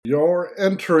You're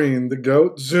entering the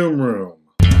GOAT Zoom Room.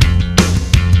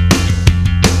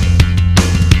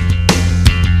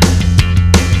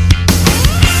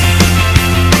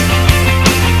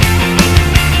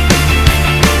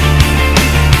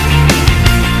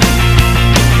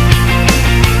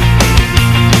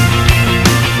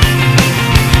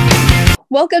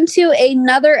 Welcome to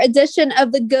another edition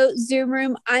of the GOAT Zoom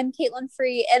Room. I'm Caitlin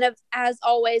Free, and as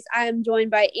always, I am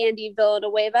joined by Andy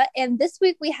Villanueva. And this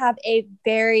week we have a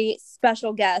very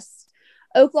special guest,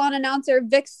 Oaklawn announcer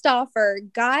Vic Stauffer.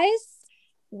 Guys,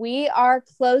 we are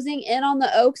closing in on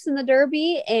the Oaks and the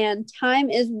Derby, and time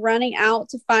is running out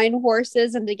to find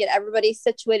horses and to get everybody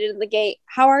situated in the gate.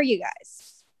 How are you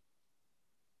guys?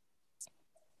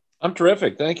 I'm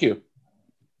terrific. Thank you.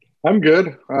 I'm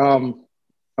good.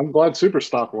 I'm glad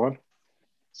Superstock won.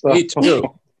 So. Me too.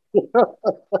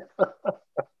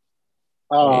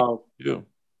 That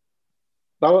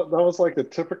was like a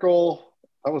typical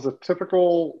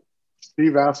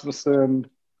Steve Asmussen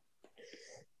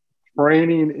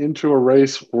training into a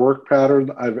race work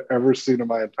pattern I've ever seen in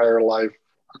my entire life.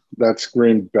 That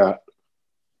screamed bet.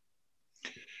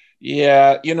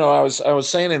 Yeah, I was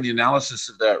saying in the analysis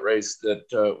of that race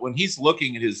that when he's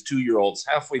looking at his 2-year-olds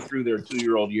halfway through their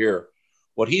 2-year-old year,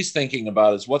 what he's thinking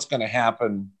about is what's going to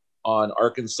happen on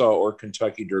Arkansas or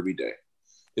Kentucky Derby Day.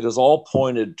 It is all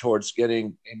pointed towards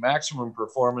getting a maximum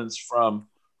performance from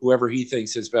whoever he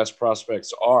thinks his best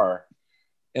prospects are.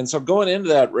 And so going into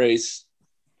that race,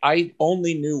 I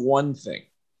only knew one thing.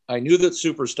 I knew that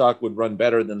Superstock would run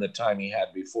better than the time he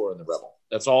had before in the Rebel.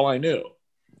 That's all I knew.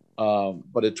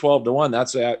 But at 12-1,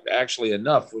 that's actually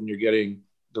enough when you're getting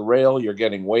the rail, you're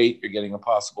getting weight, you're getting a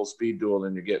possible speed duel,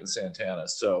 and you're getting Santana.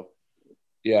 So,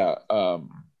 yeah,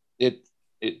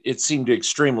 it seemed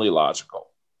extremely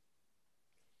logical.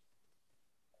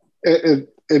 It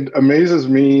amazes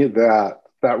me that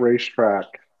racetrack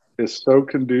is so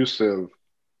conducive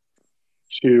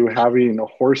to having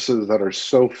horses that are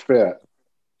so fit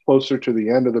closer to the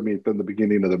end of the meet than the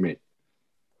beginning of the meet,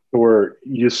 where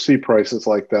you see prices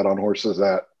like that on horses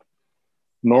that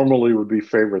normally would be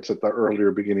favorites at the earlier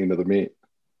beginning of the meet.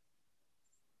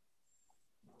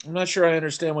 I'm not sure I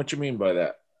understand what you mean by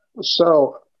that.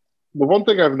 So the one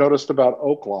thing I've noticed about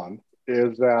Oaklawn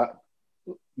is that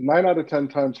 9 out of 10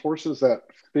 times horses that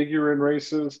figure in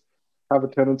races have a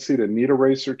tendency to need a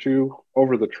race or two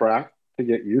over the track to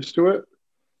get used to it.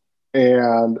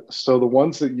 And so the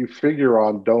ones that you figure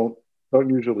on don't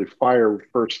usually fire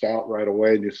first out right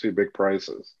away and you see big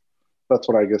prices. That's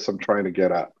what I guess I'm trying to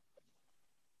get at.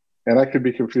 And I could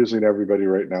be confusing everybody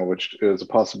right now, which is a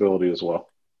possibility as well.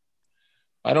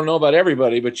 I don't know about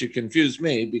everybody, but you confused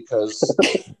me because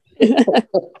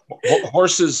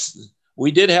horses,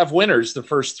 we did have winners the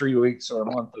first 3 weeks or a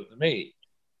month of the meet.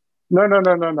 No.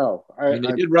 They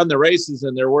did run the races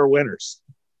and there were winners.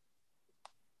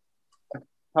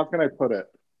 How can I put it?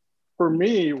 For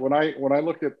me, when I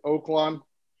look at Oaklawn,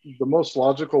 the most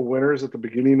logical winners at the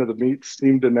beginning of the meet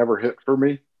seem to never hit for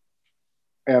me.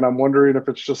 And I'm wondering if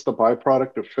it's just a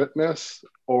byproduct of fitness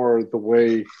or the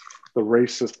way the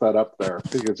race is set up there,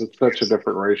 because it's such a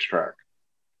different racetrack.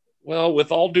 Well,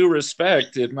 with all due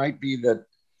respect, it might be that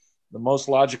the most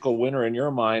logical winner in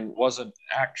your mind wasn't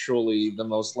actually the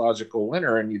most logical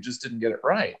winner and you just didn't get it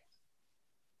right.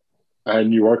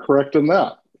 And you are correct in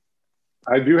that.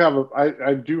 I do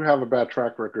have a bad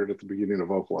track record at the beginning of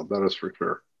Oaklawn. That is for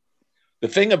sure. The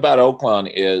thing about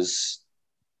Oaklawn is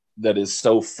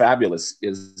so fabulous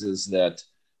is that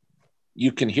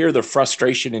you can hear the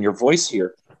frustration in your voice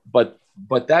here, but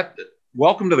that,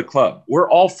 welcome to the club. We're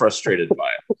all frustrated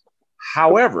by it.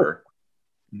 However,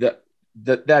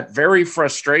 that very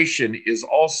frustration is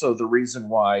also the reason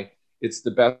why it's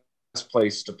the best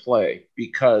place to play,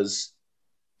 because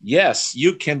yes,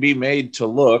 you can be made to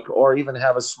look, or even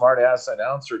have a smart ass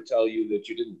announcer tell you that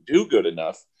you didn't do good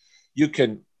enough. You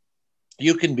can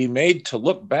be made to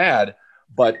look bad,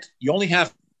 but you only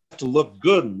have to look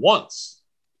good once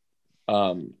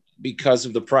because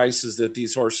of the prices that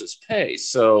these horses pay.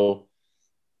 So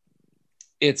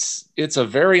it's a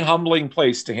very humbling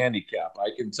place to handicap.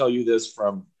 I can tell you this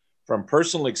from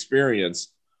personal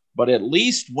experience, but at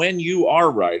least when you are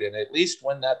right, and at least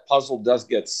when that puzzle does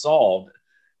get solved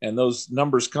and those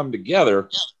numbers come together,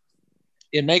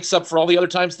 it makes up for all the other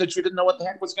times that you didn't know what the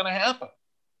heck was going to happen.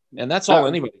 And that's all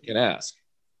anybody can ask.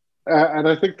 And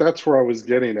I think that's where I was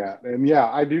getting at. And yeah,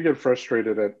 I do get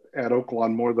frustrated at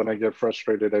Oaklawn more than I get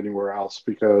frustrated anywhere else,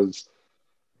 because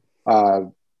I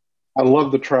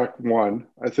love the track. One,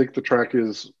 I think the track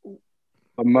is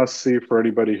a must-see for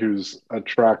anybody who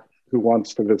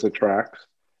wants to visit tracks.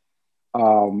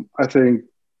 I think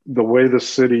the way the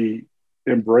city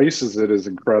embraces it is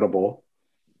incredible.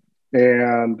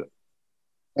 And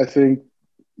I think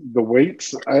the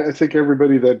weights, I think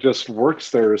everybody that just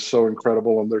works there is so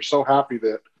incredible. And they're so happy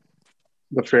that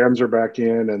the fans are back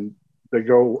in and they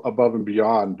go above and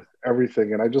beyond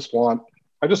everything. And I just want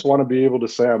to be able to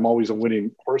say I'm always a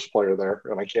winning horse player there.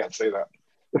 And I can't say that.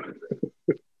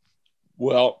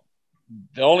 Well,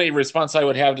 the only response I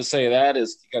would have to say that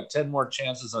is you got 10 more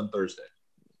chances on Thursday.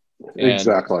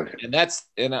 Exactly.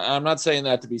 And I'm not saying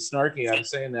that to be snarky. I'm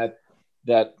saying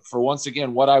that for once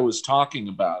again, what I was talking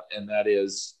about, and that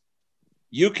is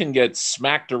you can get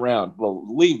smacked around. Well,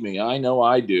 believe me, I know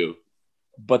I do.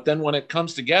 But then when it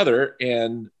comes together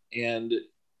and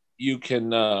you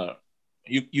can,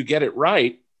 you get it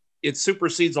right, it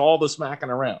supersedes all the smacking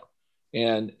around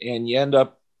and you end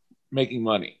up making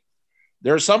money.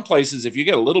 There are some places, if you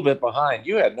get a little bit behind,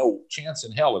 you had no chance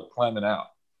in hell of climbing out.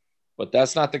 But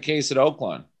that's not the case at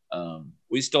Oaklawn.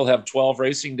 We still have 12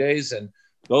 racing days, and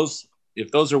if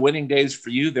those are winning days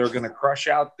for you, they're going to crush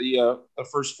out the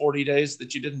first 40 days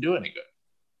that you didn't do any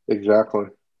good. Exactly.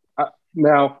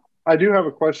 Now, I do have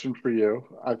a question for you,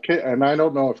 and I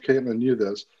don't know if Caitlin knew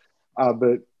this,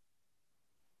 but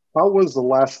how was the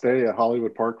last day at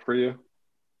Hollywood Park for you?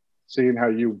 Seeing how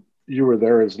you were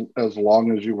there as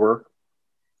long as you were.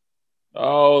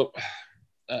 Oh,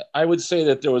 I would say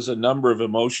that there was a number of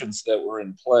emotions that were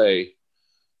in play.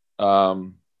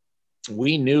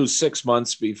 We knew 6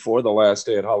 months before the last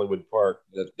day at Hollywood Park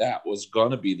that was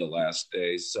going to be the last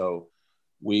day. So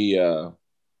we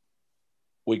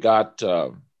got,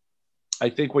 I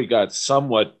think we got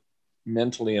somewhat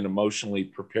mentally and emotionally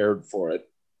prepared for it.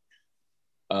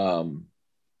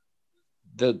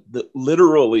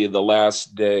 Literally the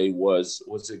last day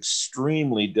was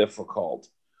extremely difficult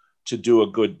to do a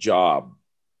good job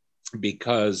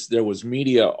because there was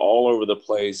media all over the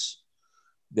place.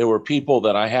 There were people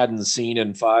that I hadn't seen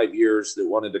in 5 years that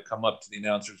wanted to come up to the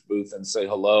announcer's booth and say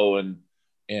hello and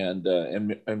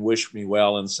wish me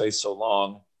well and say so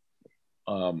long.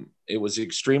 It was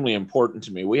extremely important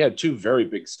to me. We had 2 very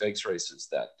big stakes races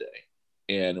that day,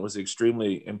 and it was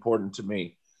extremely important to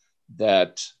me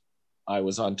that I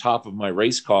was on top of my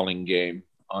race calling game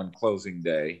on closing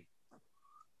day.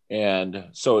 And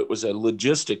so it was a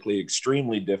logistically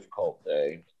extremely difficult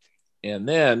day. And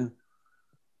then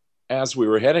as we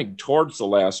were heading towards the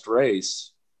last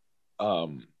race,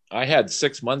 I had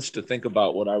 6 months to think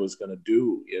about what I was going to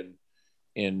do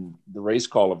in the race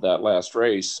call of that last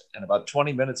race. And about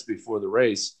 20 minutes before the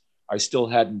race, I still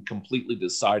hadn't completely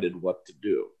decided what to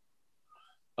do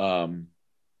and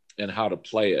how to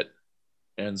play it.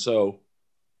 And so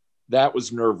that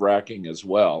was nerve-wracking as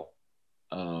well.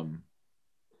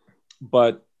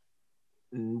 But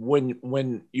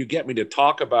when you get me to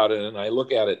talk about it and I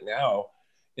look at it now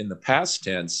in the past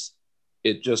tense,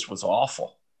 it just was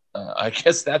awful. I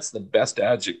guess that's the best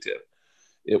adjective.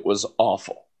 It was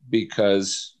awful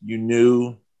because you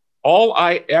knew all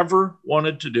I ever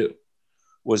wanted to do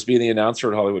was be the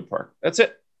announcer at Hollywood Park. That's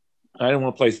it. I didn't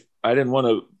want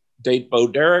to date Bo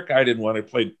Derek. I didn't want to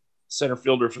play center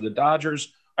fielder for the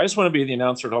Dodgers. I just want to be the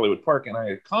announcer at Hollywood Park. And I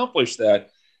accomplished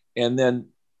that. And then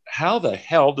how the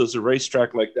hell does a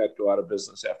racetrack like that go out of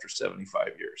business after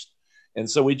 75 years? And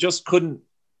so we just couldn't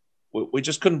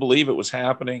believe it was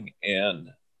happening. And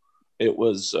it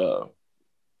was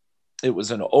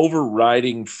an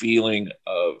overriding feeling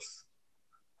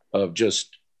of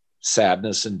just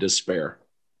sadness and despair.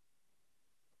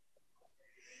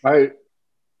 I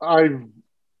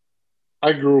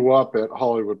grew up at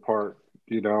Hollywood Park.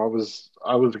 You know,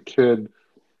 I was a kid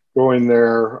going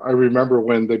there. I remember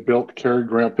when they built Cary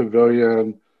Grant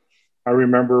Pavilion. I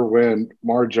remember when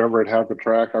Marge Everett had the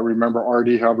track. I remember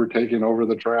R.D. Hubbard taking over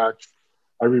the track.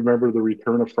 I remember the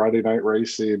return of Friday night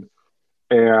racing.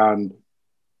 And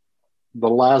the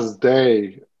last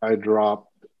day I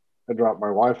dropped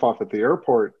my wife off at the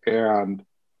airport and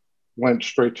went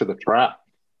straight to the track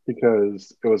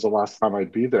because it was the last time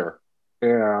I'd be there.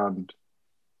 And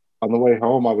on the way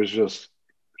home, I was just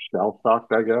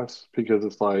shell-shocked, I guess, because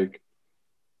it's like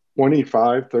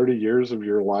 25, 30 years of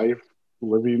your life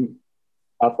living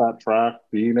at that track,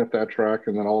 being at that track,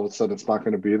 and then all of a sudden it's not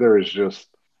going to be there it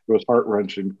was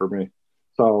heart-wrenching for me.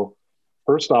 So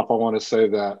first off, I want to say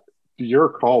that your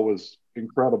call was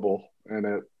incredible and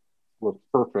it was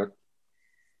perfect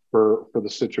for the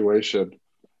situation.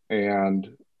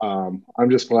 And I'm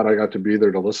just glad I got to be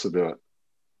there to listen to it.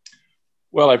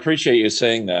 Well, I appreciate you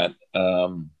saying that.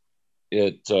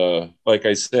 Like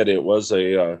I said, it was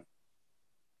a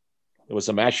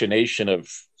machination of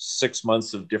 6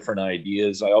 months of different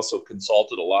ideas. I also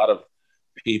consulted a lot of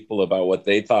people about what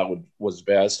they thought was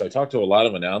best. I talked to a lot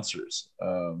of announcers.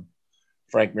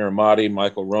 Frank Miramati,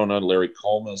 Michael Rona, Larry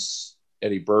Colmus,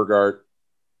 Eddie Burgart,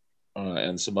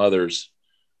 and some others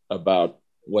about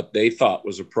what they thought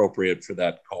was appropriate for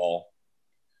that call.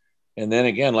 And then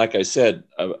again, like I said,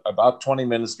 about 20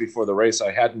 minutes before the race,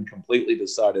 I hadn't completely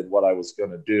decided what I was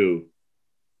going to do.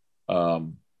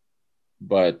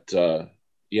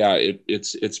 Yeah,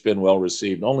 it's been well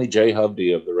received. Only Jay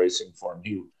Hovde of the Racing Form,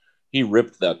 he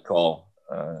ripped that call.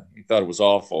 He thought it was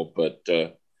awful, but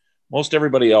most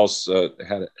everybody else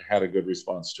had a good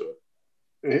response to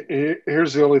it.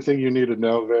 Here's the only thing you need to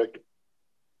know, Vic.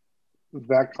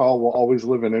 That call will always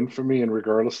live in infamy, and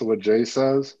regardless of what Jay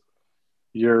says,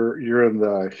 you're in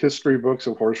the history books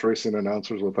of horse racing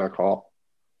announcers with that call,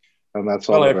 and that's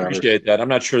all. Well, I that appreciate that. I'm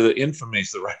not sure that infamy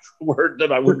is the right word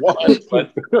that I would want,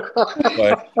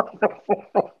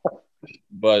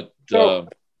 but so,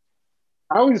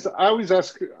 I always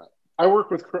ask. I've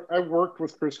worked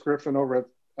with Chris Griffin over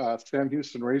at Sam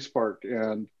Houston Race Park,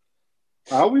 and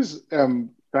I always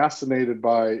am fascinated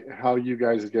by how you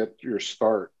guys get your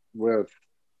start with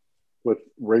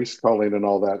race calling and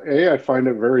all that. I find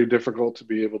it very difficult to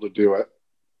be able to do it,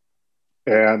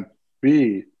 and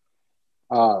B,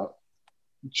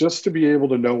 just to be able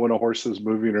to know when a horse is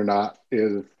moving or not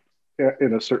is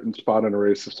in a certain spot in a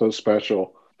race is so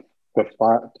special.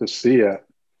 To see it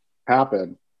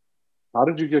happen. How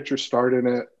did you get your start in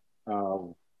it?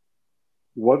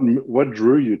 What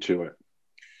drew you to it?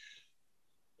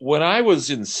 When I was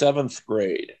in 7th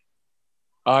grade,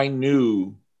 I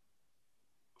knew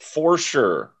for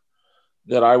sure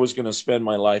that I was going to spend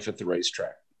my life at the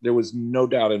racetrack. There was no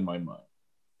doubt in my mind.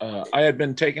 I had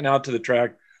been taken out to the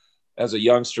track as a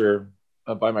youngster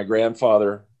by my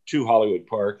grandfather to Hollywood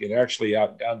Park, and actually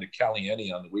out down to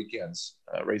Caliente on the weekends,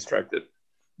 a racetrack that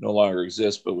no longer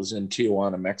exists, but was in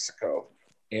Tijuana, Mexico.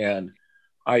 And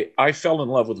I fell in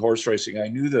love with horse racing. I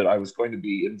knew that I was going to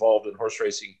be involved in horse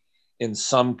racing in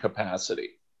some capacity.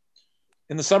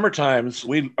 In the summer times,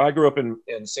 I grew up in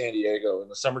San Diego. In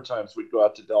the summer times, we'd go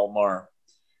out to Del Mar,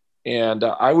 and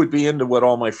I would be into what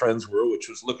all my friends were, which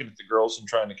was looking at the girls and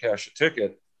trying to cash a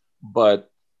ticket. But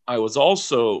I was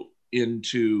also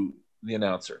into the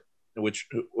announcer, which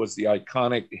was the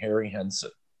iconic Harry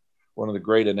Henson, one of the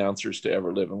great announcers to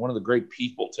ever live and one of the great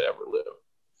people to ever live.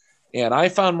 And I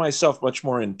found myself much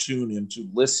more in tune into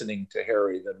listening to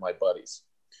Harry than my buddies.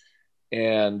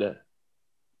 And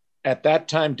at that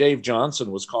time, Dave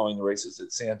Johnson was calling the races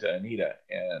at Santa Anita,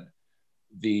 and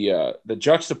the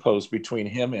juxtapose between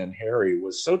him and Harry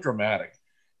was so dramatic,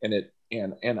 and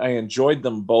I enjoyed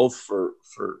them both for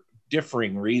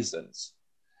differing reasons.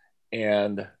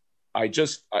 And I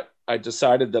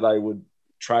decided that I would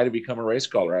try to become a race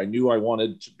caller. I knew I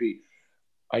wanted to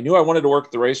work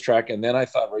at the racetrack, and then I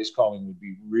thought race calling would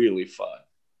be really fun.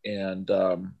 And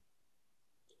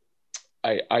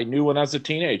I knew when I was a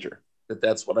teenager that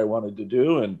that's what I wanted to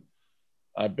do. And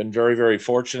I've been very, very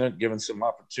fortunate, given some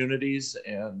opportunities.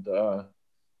 And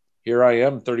here I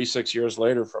am 36 years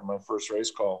later from my first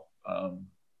race call,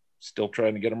 still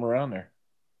trying to get them around there.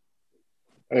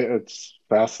 It's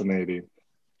fascinating.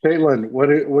 Caitlin,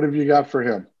 what have you got for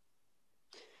him?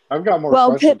 I've got more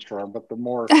questions for him, but the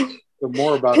more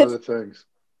about other things.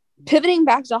 Pivoting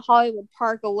back to Hollywood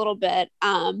Park a little bit,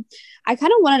 I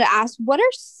kind of wanted to ask, what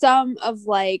are some of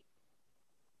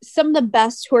the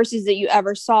best horses that you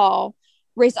ever saw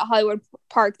race at Hollywood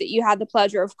Park that you had the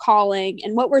pleasure of calling,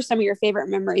 and what were some of your favorite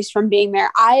memories from being there?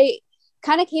 I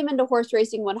kind of came into horse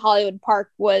racing when Hollywood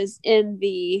Park was in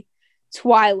the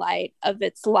twilight of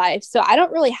its life, so I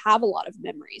don't really have a lot of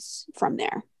memories from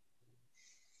there.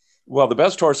 Well, the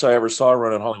best horse I ever saw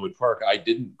run at Hollywood Park, I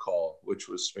didn't call, which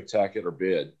was Spectacular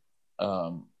Bid.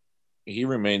 He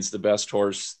remains the best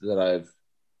horse that I've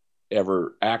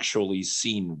ever actually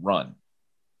seen run.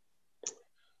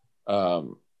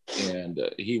 And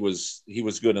he was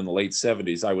good in the late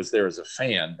 70s. I was there as a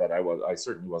fan, but I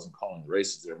certainly wasn't calling the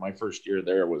races there. My first year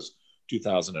there was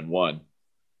 2001.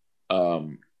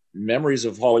 Memories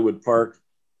of Hollywood Park,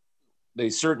 they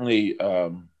certainly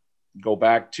go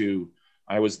back to,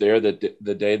 I was there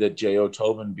the day that J.O.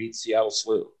 Tobin beat Seattle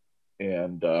Slew,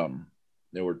 and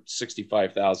there were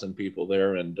 65,000 people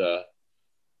there, and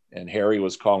Harry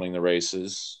was calling the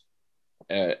races.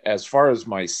 As far as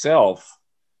myself,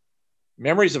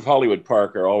 memories of Hollywood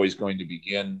Park are always going to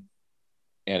begin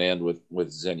and end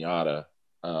with Zenyatta.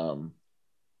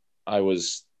 I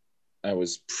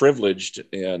was privileged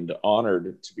and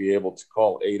honored to be able to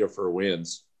call 8 of her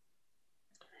wins,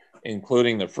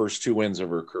 including the first 2 wins of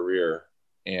her career.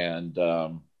 And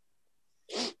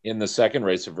in the second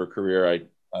race of her career,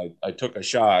 I took a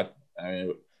shot.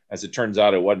 As it turns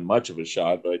out, it wasn't much of a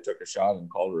shot, but I took a shot and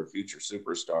called her a future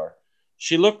superstar.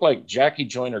 she looked like Jackie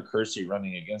Joyner Kersey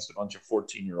running against a bunch of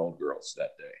 14-year-old girls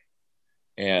that day.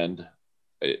 And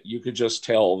you could just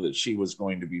tell that she was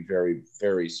going to be very,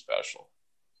 very special.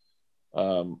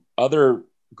 Other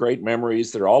great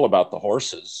memories, they're all about the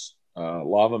horses.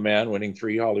 Lava Man winning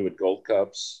 3 Hollywood Gold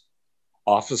Cups,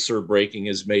 Officer breaking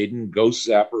his maiden, Ghost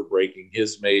Zapper breaking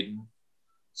his maiden,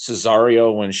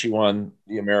 Cesario when she won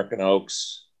the American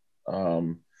Oaks,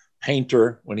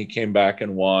 Painter when he came back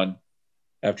and won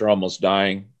after almost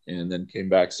dying, and then came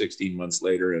back 16 months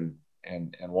later and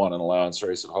won an allowance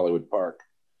race at Hollywood Park.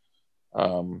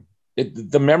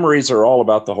 The memories are all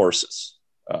about the horses.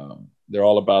 They're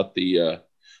all about the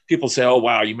people say, "Oh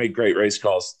wow, you made great race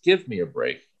calls." Give me a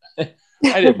break.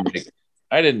 I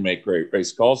didn't make great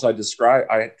race calls. I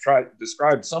tried to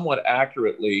describe somewhat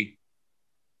accurately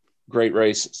great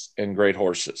races and great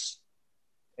horses.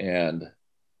 And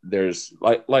there's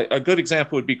like a good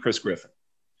example would be Chris Griffin.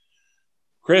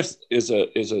 Chris is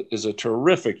a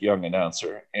terrific young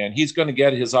announcer, and he's going to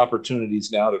get his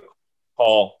opportunities now to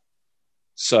call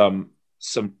some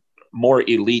more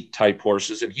elite type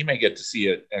horses, and he may get to see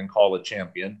it and call a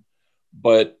champion.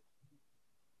 But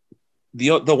the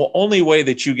only way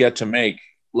that you get to make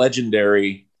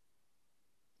legendary,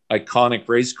 iconic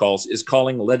race calls is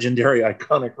calling legendary,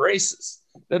 iconic races.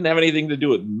 It doesn't have anything to do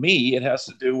with me. It has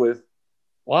to do with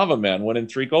Lava Man winning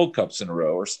 3 Gold Cups in a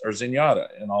row, or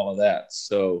Zenyatta and all of that.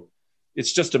 So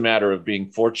it's just a matter of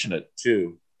being fortunate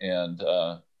too. And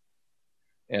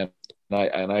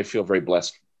I feel very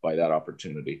blessed by that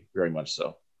opportunity, very much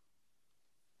so.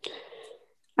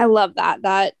 I love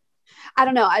that. I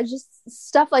don't know.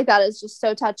 Stuff like that is just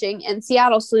so touching. And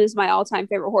Seattle Slew is my all-time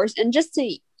favorite horse. And just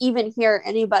to even hear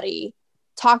anybody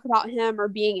talk about him or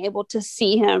being able to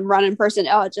see him run in person,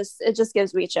 it just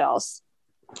gives me chills.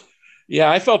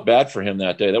 Yeah, I felt bad for him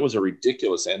that day. That was a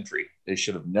ridiculous entry. They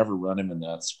should have never run him in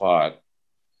that spot.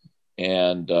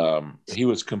 And he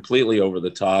was completely over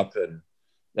the top. And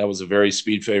that was a very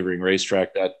speed favoring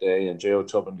racetrack that day. And J.O.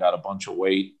 Tobin got a bunch of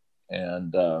weight.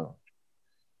 And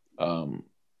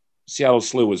Seattle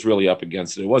Slew was really up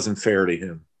against it. It wasn't fair to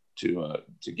him to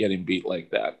get him beat like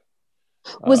that.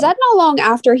 Was that not long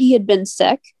after he had been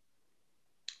sick?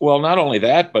 Well, not only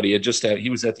that, but he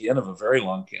was at the end of a very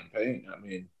long campaign. I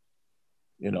mean,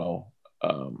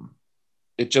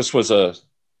 it just was it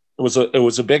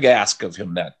was a big ask of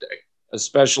him that day,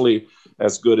 especially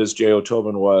as good as J.O.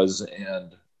 Tobin was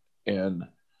and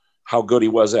how good he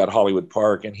was at Hollywood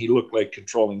Park. And he looked like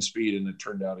controlling speed, and it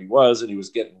turned out he was, and he was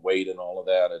getting weight and all of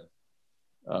that.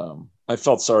 And I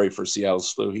felt sorry for Seattle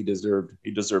Slew. He deserved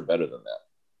better than that.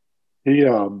 He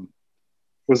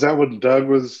was that when Doug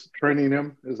was training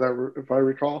him? Is that, if I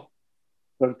recall?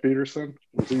 Doug Peterson?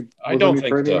 I don't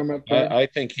think so. I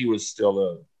think he was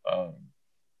still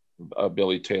a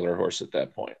Billy Taylor horse at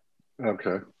that point.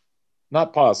 Okay.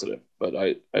 Not positive, but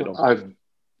I don't.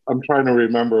 I'm trying to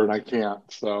remember and I can't.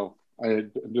 So I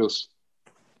just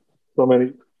so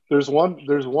many. There's one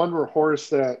horse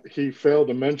that he failed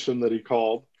to mention that he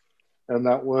called, and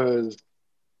that was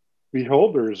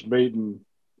Beholder's maiden,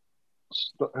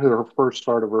 her first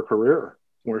start of her career,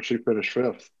 where she finished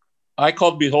 5th. I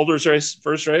called Beholder's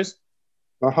first race.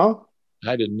 I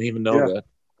didn't even know that.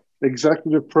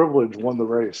 Executive Privilege won the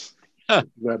race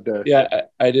that day. Yeah,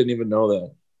 I didn't even know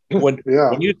that. When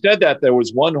you said that, there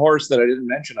was one horse that I didn't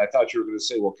mention. I thought you were going to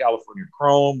say, well, California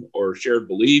Chrome or Shared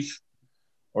Belief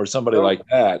or somebody like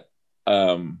that.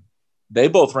 They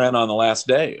both ran on the last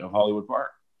day of Hollywood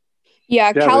Park.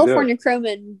 Yeah, California Chrome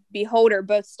and Beholder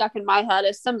both stuck in my head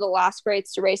as some of the last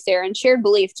greats to race there, and Shared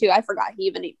Belief too. I forgot he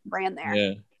even ran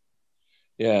there.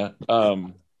 Yeah.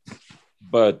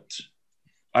 But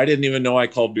I didn't even know I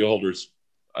called Beholders.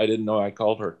 I didn't know I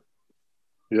called her.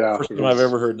 Yeah, first time I've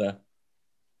ever heard that.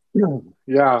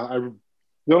 Yeah,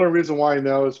 the only reason why I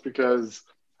know is because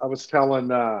I was telling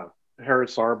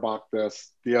Harris Arbach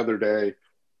this the other day,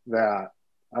 that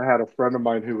I had a friend of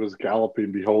mine who was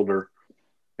galloping Beholder,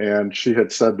 and she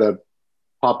had said that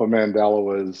Papa Mandela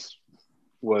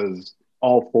was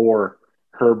all for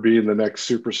her being the next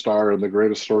superstar and the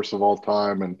greatest horse of all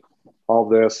time and all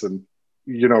this. And,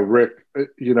 Richard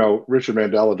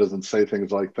Mandela doesn't say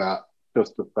things like that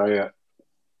just to say it.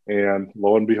 And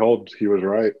lo and behold, he was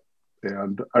right.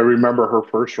 And I remember her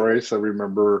first race. I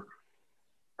remember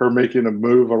her making a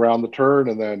move around the turn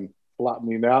and then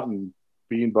flattening out and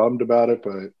being bummed about it.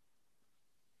 But,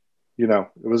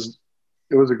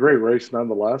 it was a great race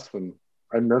nonetheless. And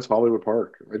I miss Hollywood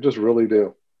Park. I just really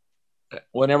do.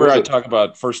 Whenever I talk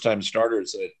about first-time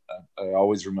starters, I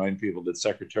always remind people that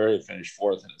Secretariat finished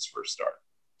 4th in his first start.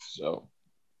 So,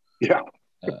 yeah,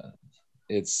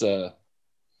 it's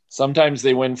sometimes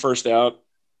they win first out,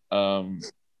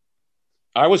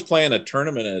 I was playing a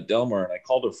tournament at Del Mar, and I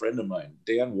called a friend of mine,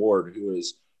 Dan Ward, who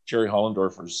is Jerry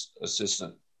Hollendorfer's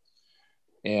assistant,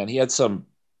 and he had some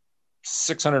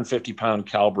 650-pound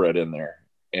Calbred in there,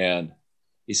 and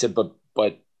he said, "But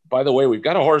by the way, we've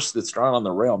got a horse that's drawn on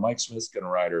the rail. Mike Smith's going to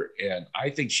ride her, and I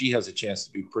think she has a chance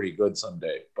to be pretty good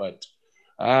someday. But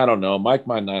I don't know. Mike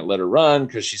might not let her run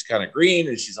because she's kind of green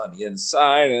and she's on the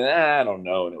inside, and I don't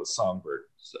know." And it was Songbird,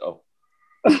 so.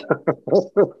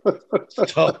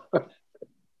 So,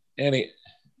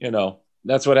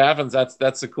 that's what happens.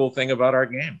 That's the cool thing about our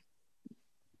game.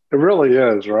 It really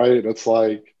is, right? It's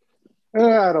like,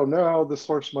 I don't know. This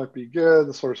horse might be good.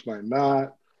 This horse might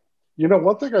not.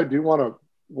 One thing I do want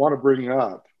to bring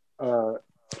up.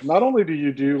 Not only do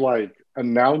you do like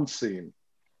announcing,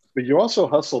 but you also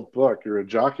hustle book. You're a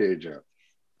jockey agent.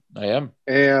 I am,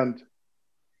 and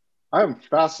I'm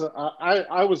fascinated.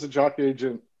 I was a jockey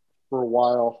agent for a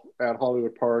while at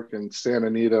Hollywood Park and Santa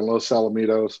Anita and Los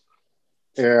Alamitos.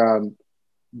 And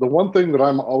the one thing that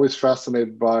I'm always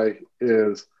fascinated by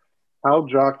is how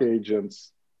jockey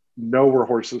agents know where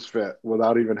horses fit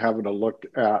without even having to look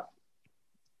at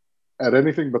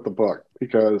anything but the book,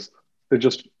 because they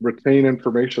just retain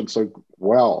information so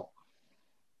well.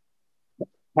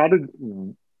 Why do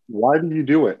you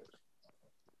do it?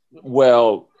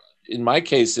 Well, in my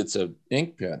case, it's a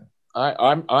ink pen.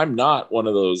 I'm not one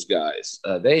of those guys.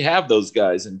 They have those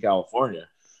guys in California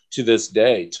to this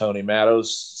day. Tony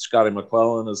Matos, Scotty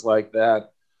McClellan is like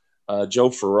that. Joe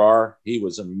Farrar, he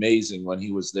was amazing when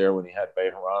he was there, when he had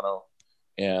Bejarano.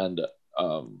 And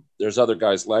there's other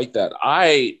guys like that.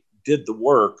 I did the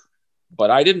work,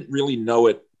 but I didn't really know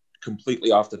it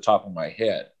completely off the top of my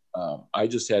head. I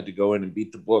just had to go in and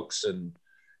beat the books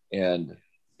and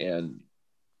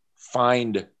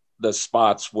find the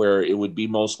spots where it would be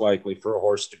most likely for a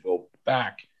horse to go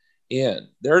back in.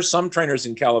 There are some trainers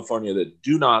in California that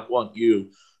do not want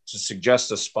you to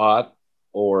suggest a spot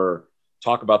or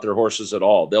talk about their horses at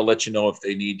all. They'll let you know if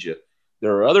they need you.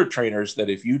 There are other trainers that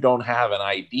if you don't have an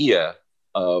idea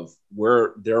of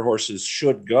where their horses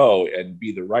should go and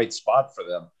be the right spot for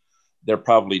them, they're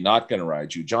probably not going to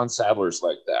ride you. John Sadler's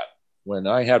like that. When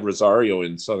I had Rosario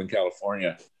in Southern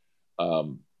California,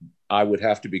 I would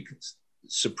have to be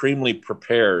supremely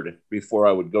prepared before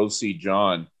I would go see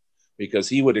John, because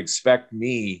he would expect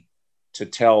me to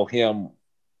tell him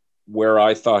where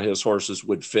I thought his horses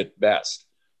would fit best.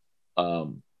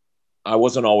 I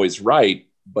wasn't always right,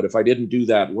 but if I didn't do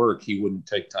that work, he wouldn't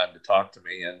take time to talk to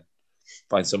me and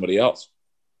find somebody else.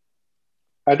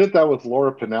 I did that with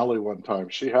Laura Pinelli one time.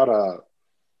 She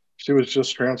was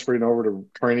just transferring over to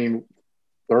training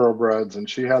thoroughbreds, and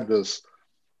she had this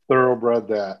thoroughbred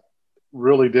that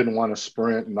really didn't want to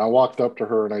sprint. And I walked up to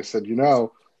her and I said,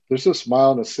 there's this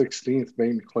mile and a 16th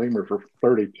maiden claimer for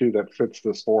 32 that fits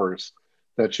this horse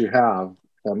that you have.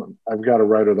 And I've got a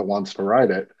rider that wants to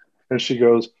ride it. And she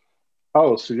goes,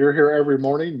 "Oh, so you're here every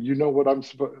morning? You know what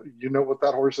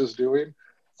that horse is doing?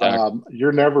 Exactly.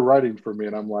 You're never riding for me."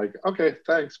 And I'm like, "Okay,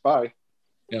 thanks. Bye."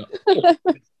 Yeah.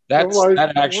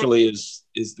 That actually is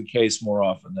the case more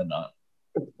often than not.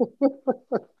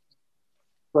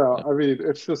 Well, I mean, to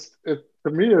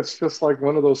me, it's just like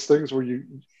one of those things where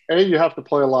you have to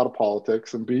play a lot of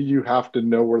politics, and B, you have to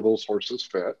know where those horses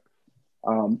fit.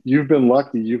 You've been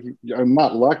lucky. I'm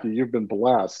not lucky. You've been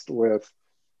blessed with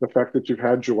the fact that you've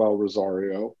had Joel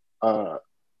Rosario,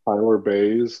 Tyler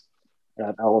Bays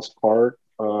at Ellis Park.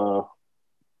 Ryan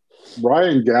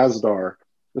Gazdar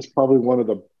is probably one of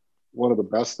the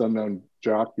best unknown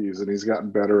jockeys, and he's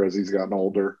gotten better as he's gotten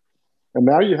older. And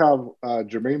now you have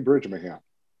Jermaine Bridgman.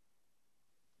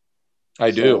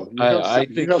 I do. I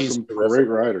think he's some great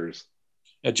riders.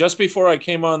 Just before I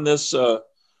came on this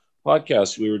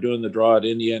podcast, we were doing the draw at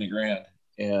Indiana Grand,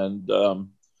 and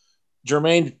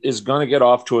Jermaine is going to get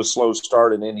off to a slow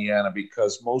start in Indiana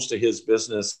because most of his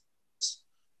business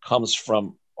comes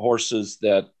from horses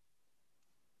that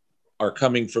are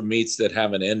coming from meets that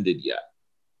haven't ended yet,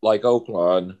 like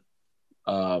Oaklawn.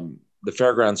 The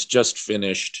fairgrounds just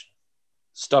finished,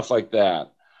 stuff like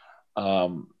that.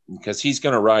 Because he's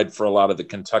going to ride for a lot of the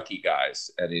Kentucky guys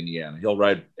at Indiana. He'll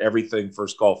ride everything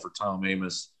first call for Tom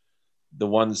Amoss. The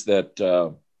ones that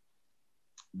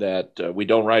we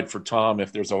don't ride for Tom,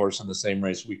 if there's a horse in the same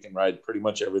race, we can ride pretty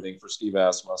much everything for Steve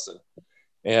Asmussen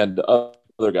and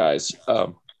other guys.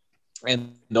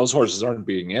 And those horses aren't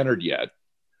being entered yet.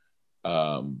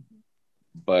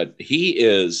 But he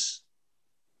is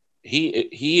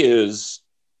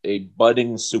a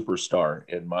budding superstar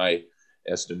in my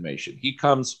estimation. He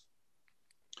comes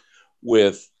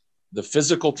with the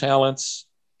physical talents.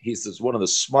 He's one of the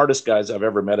smartest guys I've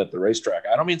ever met at the racetrack.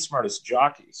 I don't mean smartest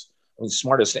jockeys. I mean,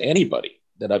 smartest anybody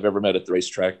that I've ever met at the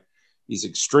racetrack. He's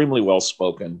extremely well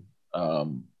spoken.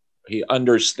 He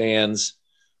understands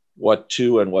what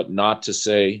to and what not to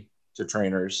say to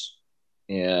trainers,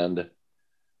 and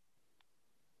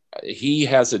he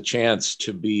has a chance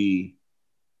to be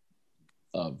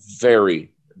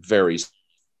very, very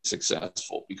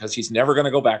successful because he's never going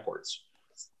to go backwards.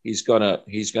 He's gonna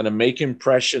make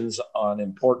impressions on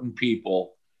important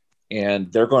people,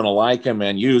 and they're going to like him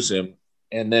and use him.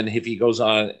 And then if he goes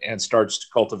on and starts to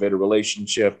cultivate a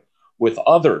relationship with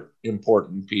other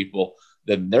important people,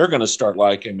 then they're going to start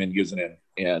liking him and using him.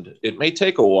 And it may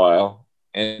take a while,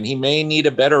 and he may need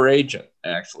a better agent,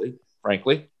 actually,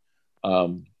 frankly,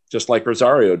 just like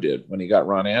Rosario did when he got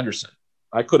Ron Anderson.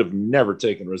 I could have never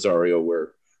taken Rosario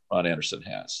where Ron Anderson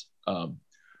has.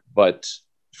 But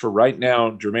for right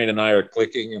now, Jermaine and I are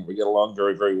clicking, and we get along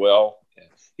very, very well.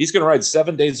 He's going to ride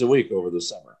 7 days a week over the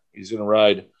summer. He's going to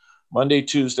ride Monday,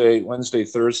 Tuesday, Wednesday,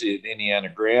 Thursday at Indiana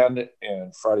Grand,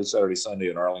 and Friday, Saturday, Sunday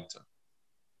in Arlington.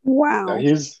 Wow.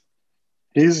 Yeah,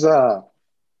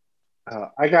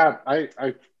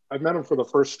 I met him for the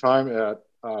first time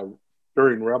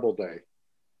during Rebel Day.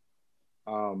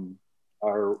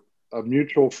 A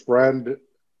mutual friend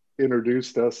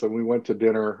introduced us, and we went to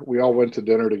dinner. We all went to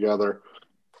dinner together,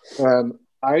 and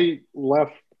I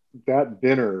left that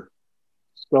dinner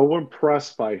so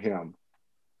impressed by him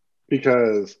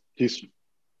because he's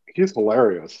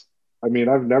hilarious. I mean,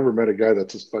 I've never met a guy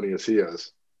that's as funny as he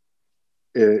is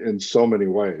in so many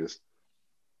ways.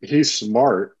 He's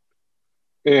smart,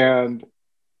 and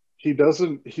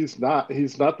he's not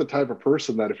the type of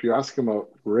person that if you ask him a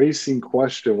racing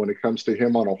question when it comes to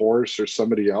him on a horse or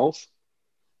somebody else,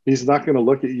 he's not going to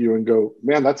look at you and go,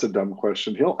 man, that's a dumb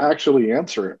question. He'll actually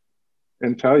answer it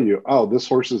and tell you, oh, this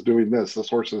horse is doing this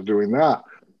horse is doing that.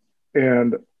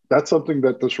 And that's something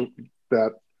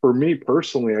that for me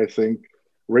personally, I think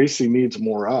racing needs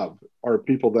more of, are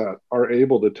people that are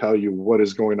able to tell you what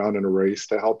is going on in a race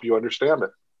to help you understand it.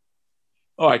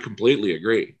 Oh, I completely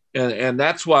agree. And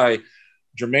that's why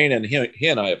Jermaine and he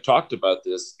and I have talked about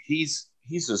this. He's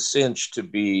a cinch to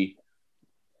be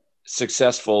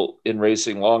successful in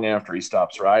racing long after he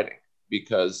stops riding,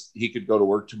 because he could go to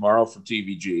work tomorrow for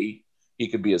TVG. He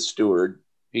could be a steward.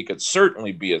 He could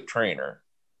certainly be a trainer.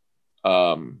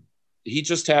 He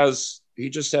just has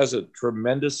a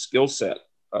tremendous skill set.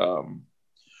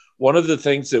 One of the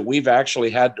things that we've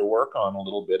actually had to work on a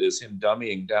little bit is him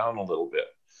dummying down a little bit.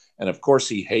 And of course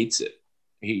he hates it.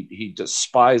 He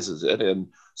despises it. And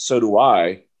so do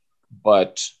I.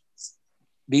 But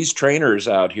these trainers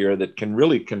out here that can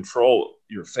really control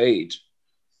your fate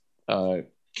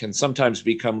can sometimes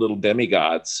become little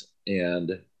demigods.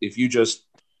 And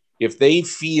if they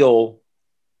feel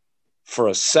for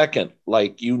a second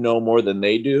like you know more than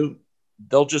they do,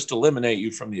 they'll just eliminate you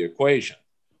from the equation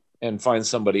and find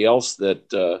somebody else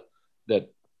that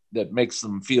makes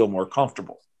them feel more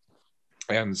comfortable.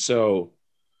 And so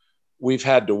we've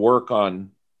had to work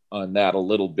on that a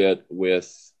little bit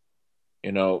with,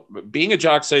 being a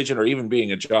jock's agent or even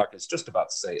being a jock, it's just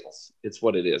about sales. It's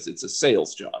what it is. It's a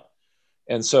sales job.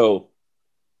 And so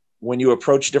when you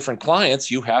approach different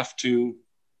clients, you have to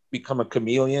become a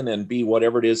chameleon and be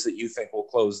whatever it is that you think will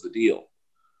close the deal.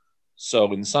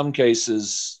 So in some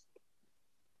cases,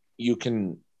 you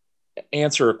can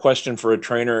answer a question for a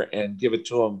trainer and give it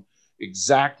to them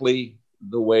exactly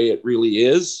the way it really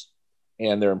is,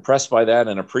 and they're impressed by that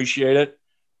and appreciate it.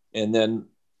 And then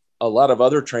a lot of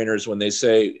other trainers, when they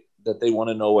say that they want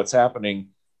to know what's happening,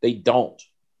 they don't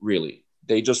really.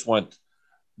 They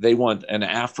want an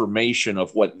affirmation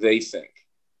of what they think.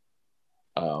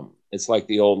 It's like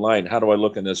the old line, how do I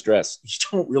look in this dress? You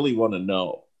don't really want to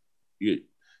know.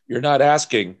 You're not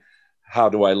asking, how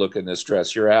do I look in this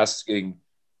dress? You're asking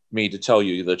me to tell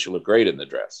you that you look great in the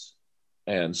dress.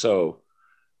 And so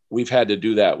we've had to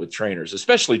do that with trainers,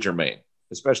 especially Jermaine,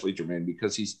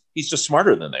 because he's just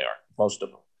smarter than they are, most of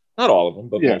them. Not all of them,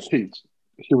 but yeah, most. He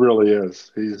really is.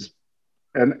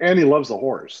 And he loves the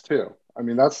horse too. I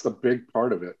mean, that's the big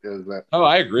part of it, is that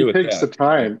I agree with that. He takes the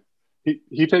time.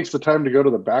 He takes the time to go to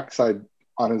the backside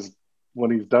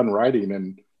when he's done riding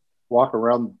and walk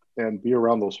around and be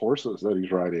around those horses that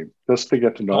he's riding, just to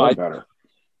get to know them better.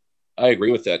 I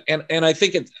agree with that. And I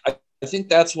think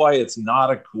that's why it's not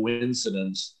a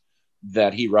coincidence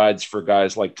that he rides for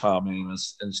guys like Tom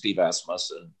Amoss and Steve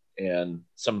Asmussen and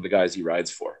some of the guys he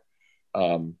rides for.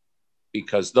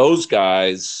 Because those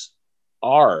guys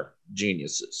are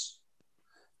geniuses.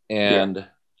 And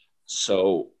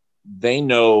so they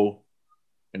know,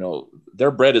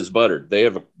 their bread is buttered. They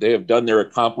have done their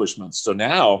accomplishments. So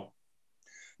now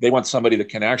they want somebody that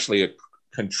can actually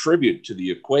contribute to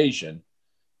the equation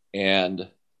and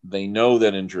they know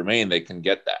that in Germain they can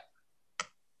get that.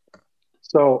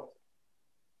 So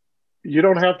you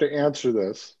don't have to answer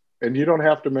this, and you don't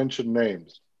have to mention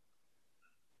names,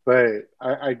 but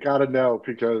I got to know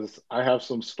because I have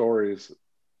some stories.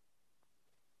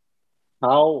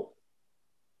 How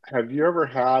have you ever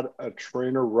had a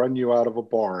trainer run you out of a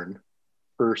barn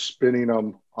for spinning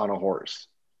them on a horse?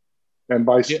 And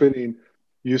by spinning,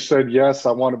 you said, yes,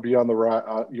 I want to be on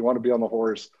the you want to be on the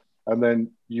horse, and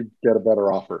then you get a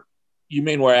better offer. You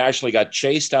mean where I actually got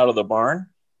chased out of the barn?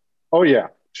 Oh, yeah.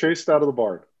 Chased out of the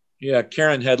barn. Yeah,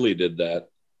 Karen Headley did that.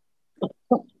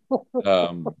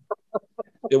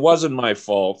 It wasn't my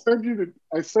fault.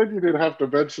 I said you didn't have to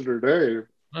mention her name.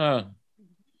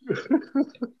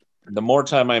 The more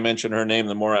time I mention her name,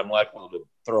 the more I'm likely to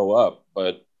throw up.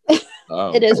 But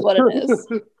it is what it is.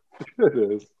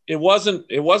 It is.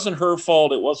 It wasn't her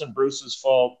fault. It wasn't Bruce's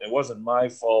fault. It wasn't my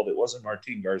fault. It wasn't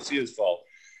Martin Garcia's fault.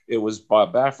 It was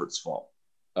Bob Baffert's fault.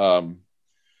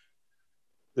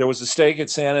 There was a stake at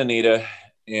Santa Anita,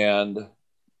 and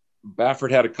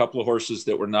Baffert had a couple of horses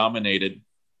that were nominated,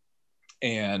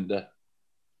 and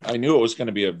I knew it was going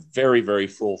to be a very, very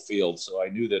full field. So I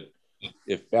knew that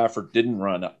if Baffert didn't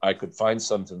run, I could find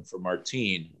something for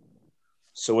Martin.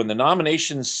 So when the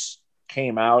nominations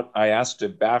came out, I asked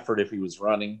Baffert if he was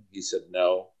running. He said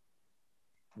no.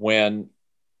 When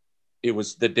it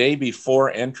was the day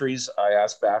before entries, I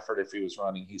asked Baffert if he was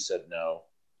running. He said no.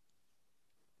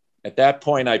 At that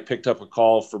point, I picked up a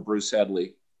call for Bruce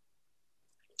Headley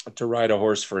to ride a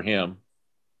horse for him.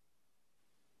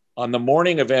 On the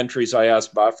morning of entries, I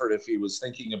asked Baffert if he was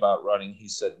thinking about running. He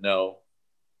said no.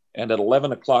 And at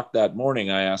 11 o'clock that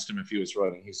morning, I asked him if he was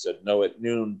running. He said no. At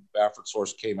noon, Baffert's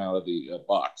horse came out of the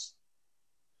box.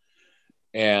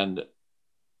 And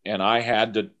I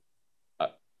had to,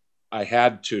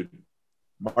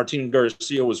 Martin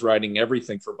Garcia was riding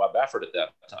everything for Bob Baffert at that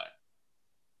time.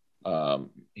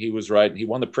 He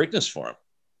won the Preakness for him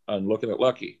on Looking at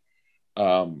Lucky.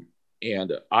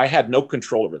 And I had no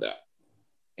control over that.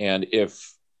 And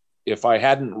if I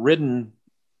hadn't ridden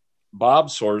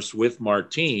Bob's horse with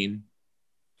Martin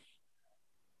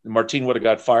would have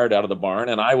got fired out of the barn,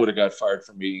 and I would have got fired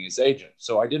from being his agent.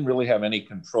 So I didn't really have any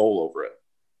control over it.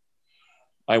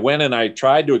 I went and I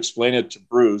tried to explain it to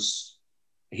Bruce.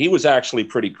 He was actually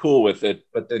pretty cool with it,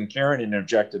 but then Karen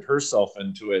interjected herself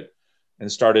into it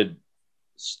and started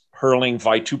hurling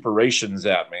vituperations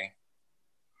at me.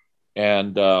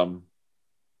 And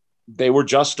they were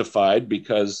justified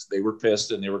because they were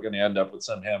pissed and they were going to end up with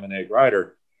some ham and egg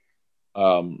rider.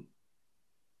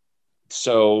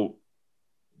 So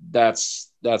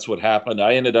that's what happened.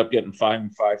 I ended up getting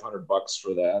fined $500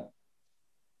 for that.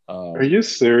 Are you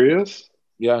serious?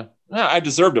 Yeah, I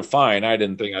deserved a fine. I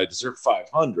didn't think I deserved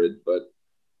 500, but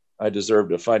I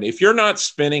deserved a fine. If you're not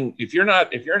spinning, if you're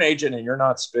an agent and you're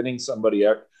not spinning somebody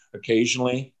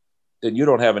occasionally, then you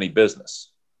don't have any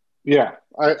business. Yeah,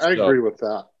 I agree with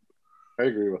that. I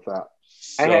agree with that.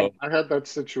 So, I had that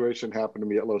situation happen to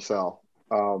me at LaSalle.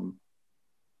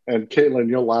 And Caitlin,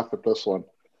 you'll laugh at this one.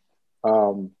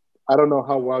 I don't know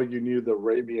how well you knew the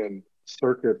Arabian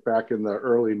circuit back in the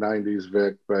early 90s,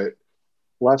 Vic, but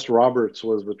Les Roberts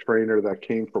was the trainer that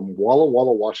came from Walla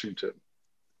Walla, Washington.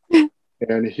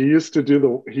 And he used to do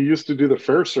the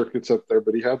fair circuits up there,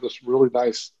 but he had this really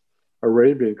nice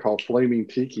Arabian called Flaming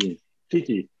Tiki.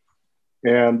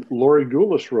 And Lori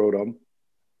Gulish rode him.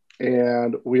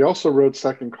 And we also rode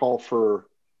second call for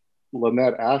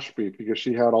Lynette Ashby because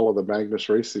she had all of the Magnus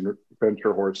Racing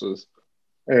Venture horses.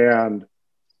 And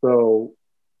so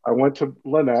I went to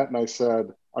Lynette and I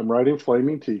said, I'm riding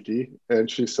Flaming Tiki. And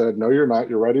she said, no, you're not.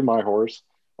 You're riding my horse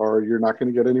or you're not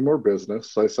going to get any more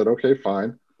business. So I said, okay,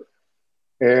 fine.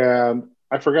 And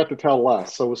I forgot to tell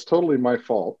Les. So it was totally my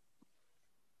fault.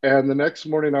 And the next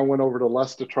morning I went over to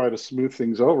Les to try to smooth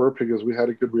things over because we had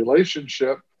a good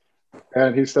relationship.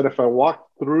 And he said, if I walked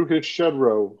through his shed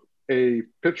row, a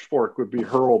pitchfork would be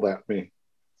hurled at me.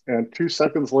 And 2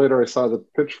 seconds later, I saw the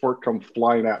pitchfork come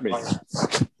flying at me.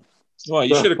 Well,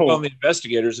 you should have called the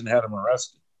investigators and had them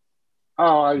arrested.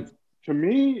 To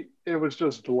me, it was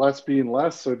just Les being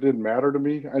Les, so it didn't matter to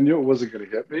me. I knew it wasn't going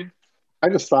to hit me. I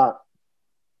just thought,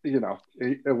 it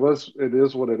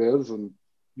is what it is. And,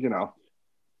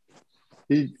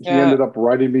 he ended up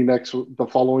riding me the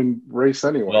following race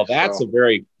anyway. Well, that's a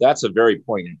very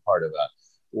poignant part of that.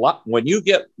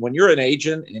 When you're an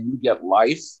agent and you get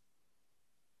life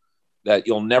that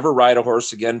you'll never ride a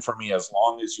horse again for me as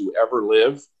long as you ever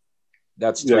live,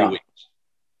 that's 3 weeks.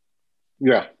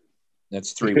 Yeah.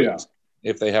 That's 3 weeks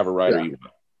if they have a rider you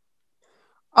want.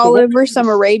 All over some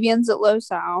Arabians at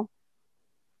LaSalle.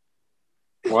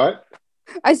 What?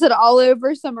 I said all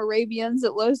over some Arabians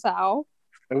at Los Al.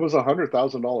 It was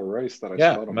 $100,000 race that I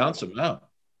spent. Amounts amount.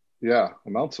 Yeah,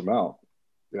 amounts amount.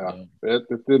 Yeah, it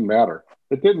didn't matter.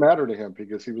 It didn't matter to him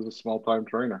because he was a small-time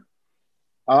trainer.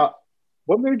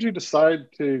 What made you decide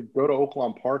to go to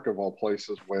Oaklawn Park of all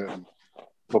places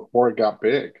before it got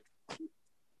big?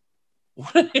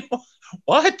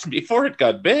 What? Before it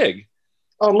got big?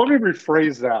 Oh, let me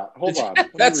rephrase that. Hold on.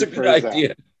 That's a good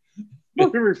idea.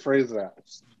 Let me rephrase that.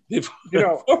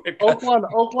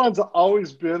 Oaklawn's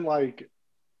always been like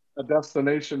a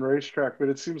destination racetrack, but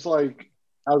it seems like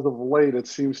as of late, it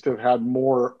seems to have had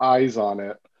more eyes on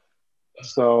it.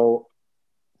 So,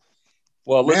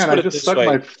 well, let's man, I just stuck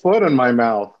my foot in my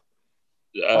mouth.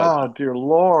 Oh, dear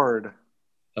Lord.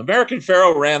 American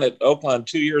Pharoah ran at Oaklawn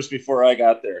 2 years before I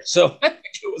got there, so I think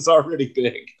it was already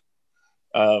big.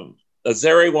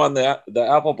 Azeri won the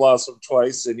Apple Blossom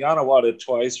twice, and Yana won it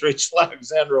twice. Rachel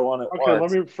Alexandra won it once. Okay,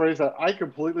 let me rephrase that. I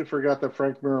completely forgot that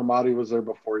Frank Miramati was there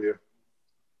before you.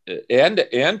 And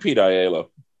Pete Aiello.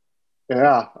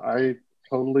 Yeah, I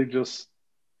totally just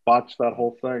botched that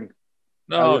whole thing.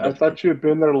 No, I thought you had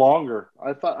been there longer.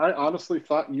 I honestly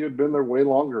thought you had been there way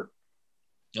longer.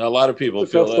 A lot of people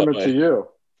feel that way. To you.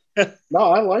 No,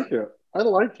 I like it. I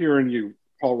like hearing you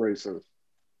call races.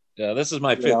 Yeah, this is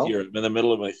my fifth year. I'm in the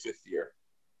middle of my fifth year.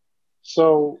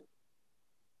 So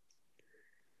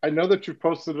I know that you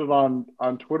posted it on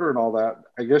Twitter and all that.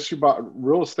 I guess you bought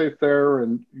real estate there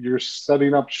and you're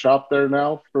setting up shop there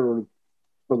now for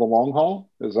the long haul.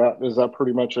 Is that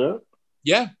pretty much it?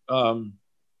 Yeah.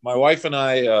 My wife and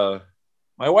I,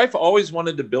 my wife always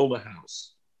wanted to build a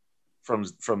house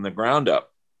from the ground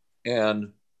up.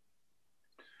 And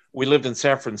we lived in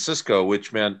San Francisco,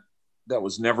 which meant that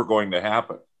was never going to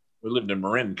happen. We lived in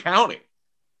Marin County.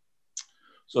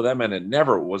 So that meant it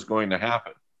never was going to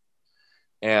happen.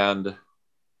 And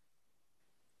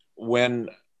when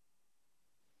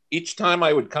each time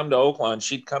I would come to Oaklawn,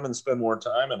 she'd come and spend more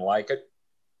time and like it.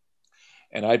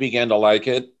 And I began to like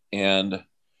it. And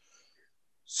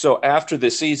so after the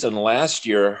season last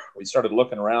year, we started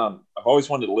looking around. I've always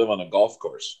wanted to live on a golf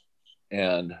course.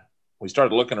 And we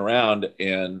started looking around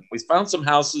and we found some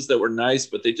houses that were nice,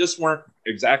 but they just weren't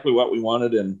exactly what we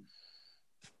wanted. And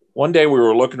one day we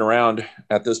were looking around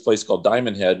at this place called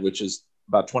Diamond Head, which is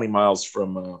about 20 miles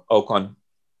from Oaklawn.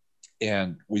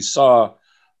 And we saw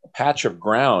a patch of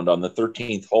ground on the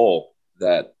 13th hole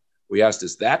that we asked,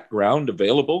 is that ground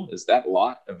available? Is that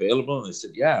lot available? And they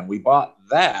said, yeah. And we bought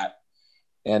that.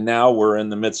 And now we're in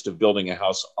the midst of building a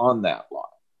house on that lot.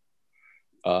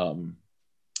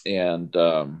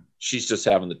 She's just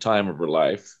having the time of her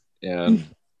life. And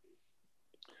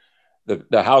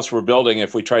the house we're building,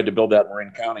 if we tried to build that in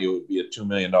Marin County, it would be a $2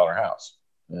 million house.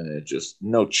 Just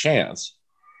no chance.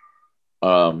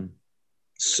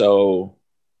 So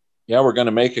yeah, we're going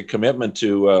to make a commitment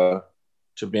to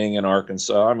being in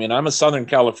Arkansas. I mean, I'm a Southern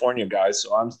California guy,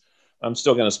 so I'm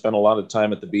still going to spend a lot of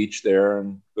time at the beach there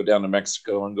and go down to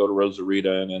Mexico and go to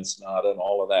Rosarita and Ensenada and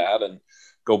all of that and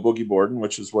go boogie boarding,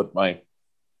 which is what my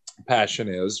passion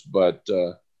is. But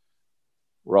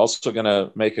we're also going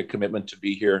to make a commitment to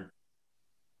be here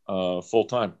full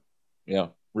time. Yeah,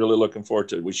 really looking forward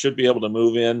to it. We should be able to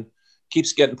move in.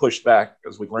 Keeps getting pushed back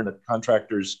because we've learned that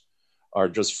contractors are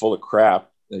just full of crap.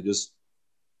 They just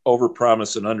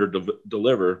overpromise and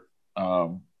under-deliver.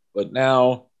 But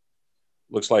now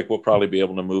looks like we'll probably be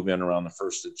able to move in around the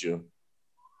 1st of June.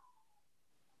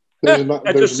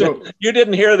 You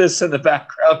didn't hear this in the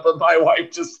background, but my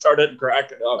wife just started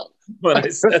cracking up when I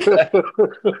said that.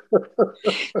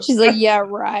 She's like, yeah,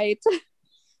 right.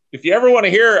 If you ever want to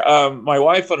hear my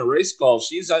wife on a race call,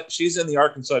 she's in the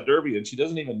Arkansas Derby, and she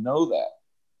doesn't even know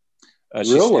that.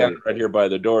 She's standing right here by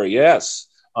the door. Yes.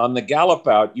 On the gallop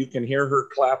out, you can hear her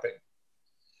clapping.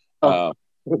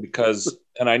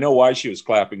 And I know why she was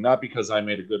clapping, not because I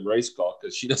made a good race call,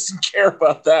 because she doesn't care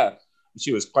about that.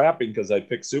 She was clapping because I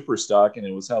picked super stock and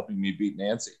it was helping me beat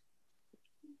Nancy.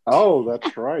 Oh,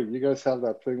 that's right. You guys have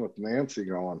that thing with Nancy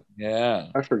going. Yeah.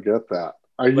 I forget that.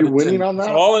 Are you winning on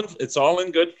that? It's all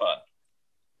in good fun.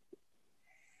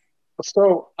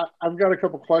 So I've got a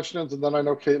couple questions, and then I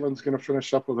know Caitlin's going to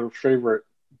finish up with her favorite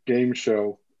game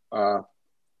show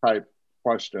type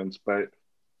questions. But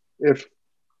if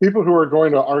people who are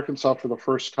going to Arkansas for the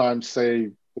first time,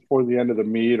 say before the end of the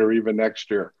meet or even next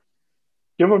year,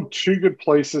 give them 2 good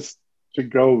places to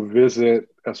go visit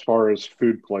as far as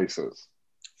food places.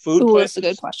 That's a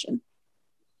good question.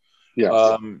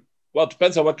 Yes. Well, it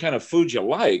depends on what kind of food you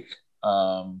like.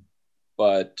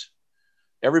 But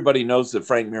everybody knows that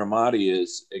Frank Miramati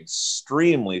is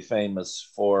extremely famous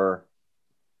for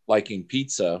liking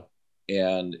pizza.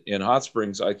 And in Hot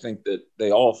Springs, I think that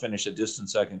they all finish a distant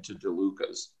second to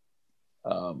DeLuca's.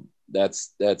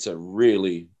 That's a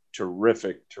really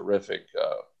terrific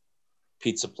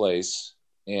pizza place.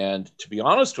 And to be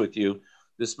honest with you,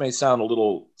 this may sound a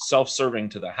little self-serving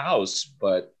to the house,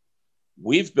 but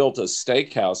we've built a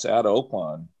steakhouse at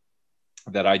Oaklawn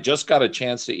that I just got a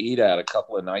chance to eat at a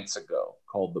couple of nights ago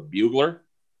called the Bugler.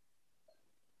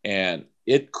 And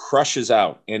it crushes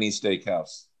out any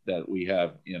steakhouse that we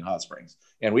have in Hot Springs.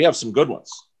 And we have some good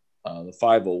ones. The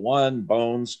 501,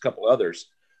 Bones, a couple others.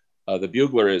 The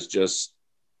Bugler is just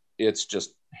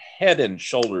head and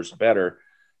shoulders better.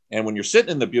 And when you're sitting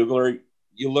in the Bugler,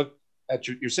 you look at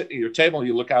you're sitting at your table,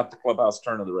 you look out the clubhouse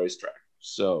turn of the racetrack.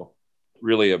 So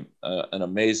really an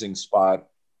amazing spot.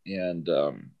 And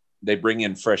they bring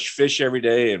in fresh fish every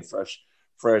day and fresh.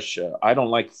 I don't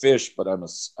like fish, but I'm a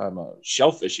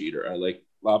shellfish eater. I like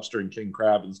lobster and king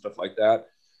crab and stuff like that.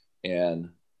 And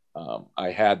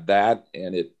I had that,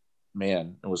 and it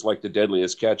was like the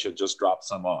deadliest catch. It just dropped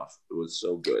some off. It was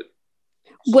so good.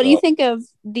 What do you think of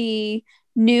the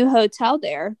new hotel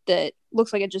there that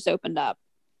looks like it just opened up?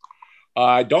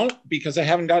 I don't, because I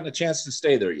haven't gotten a chance to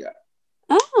stay there yet.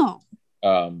 Oh.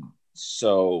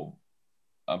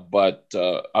 But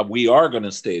we are going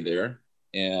to stay there,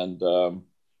 and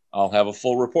I'll have a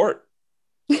full report.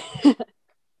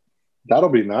 That'll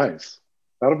be nice.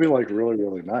 That'll be like really,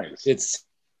 really nice. It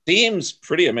seems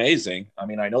pretty amazing. I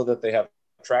mean, I know that they have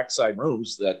trackside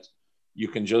rooms that you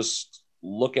can just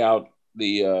look out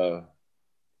the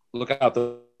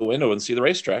window and see the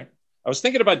racetrack. I was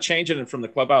thinking about changing it from the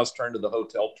clubhouse turn to the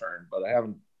hotel turn, but I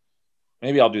haven't.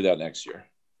 Maybe I'll do that next year.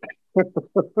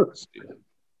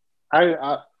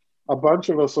 A bunch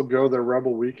of us will go there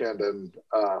Rebel weekend, and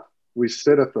we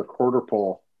sit at the quarter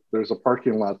pole. There's a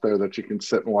parking lot there that you can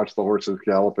sit and watch the horses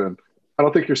gallop in. I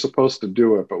don't think you're supposed to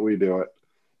do it, but we do it.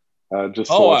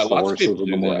 Just to watch the horses in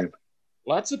the morning.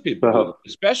 Lots of people do it,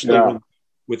 especially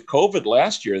with COVID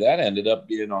last year. That ended up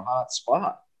being a hot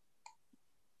spot.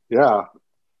 Yeah.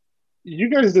 You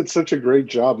guys did such a great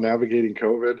job navigating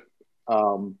COVID.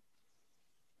 How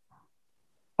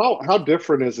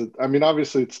different is it? I mean,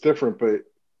 obviously it's different, but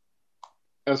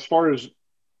as far as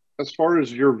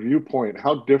your viewpoint,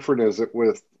 how different is it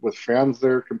with fans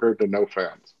there compared to no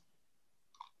fans?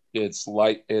 It's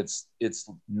like it's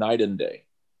night and day.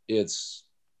 It's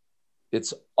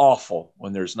awful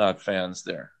when there's not fans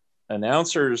there.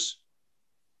 Announcers,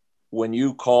 when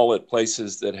you call at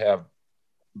places that have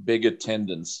big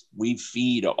attendance, we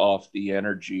feed off the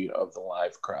energy of the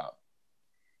live crowd.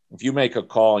 If you make a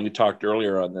call, and you talked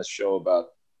earlier on this show about,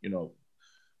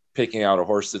 picking out a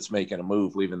horse that's making a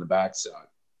move, leaving the backside.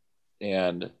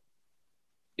 And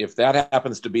if that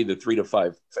happens to be the 3 to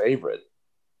 5 favorite,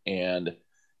 and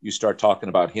you start talking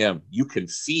about him, you can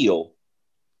feel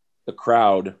the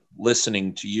crowd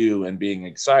listening to you and being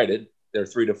excited. They're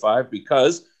 3 to 5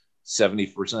 because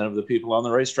 70% of the people on the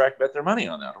racetrack bet their money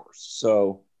on that horse.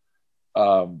 So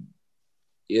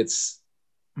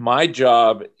my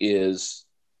job is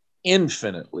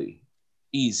infinitely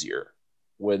easier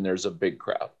when there's a big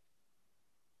crowd.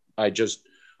 I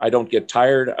don't get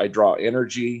tired. I draw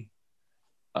energy.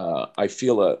 I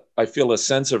feel a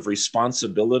sense of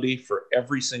responsibility for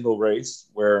every single race,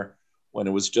 where when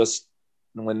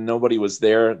nobody was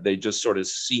there, they just sort of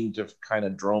seemed to kind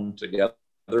of drum together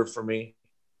for me.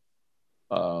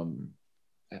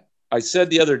 I said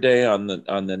the other day on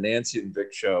the Nancy and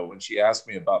Vic show, when she asked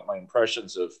me about my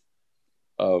impressions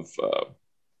of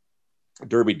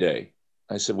Derby Day,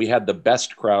 I said, we had the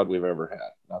best crowd we've ever had.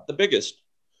 Not the biggest.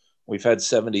 We've had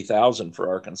 70,000 for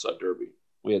Arkansas Derby.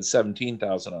 We had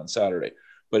 17,000 on Saturday,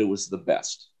 but it was the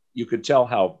best. You could tell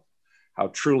how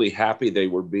truly happy they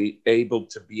were able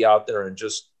to be out there and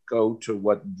just go to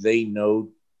what they know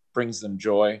brings them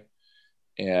joy.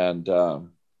 And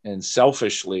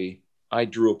selfishly, I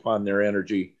drew upon their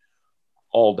energy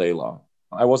all day long.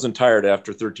 I wasn't tired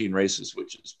after 13 races,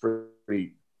 which is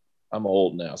pretty. I'm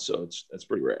old now, so it's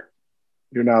pretty rare.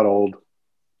 You're not old.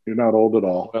 You're not old at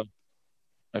all. Well,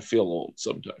 I feel old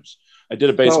sometimes. I did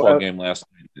a baseball game last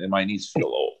night, and my knees feel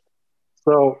old.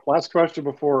 So, last question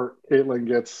before Caitlin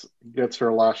gets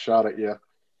her last shot at you.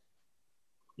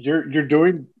 You're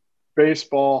doing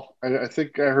baseball. I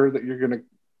think I heard that you're going to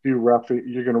do ref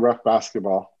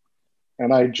basketball.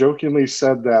 And I jokingly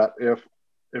said that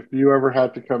if you ever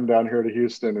had to come down here to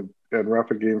Houston and ref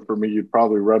a game for me, you'd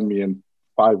probably run me in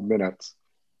 5 minutes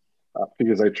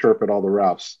because I chirp at all the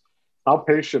refs. How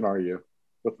patient are you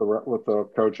with the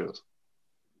coaches?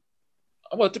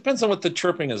 Well, it depends on what the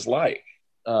chirping is like.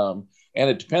 And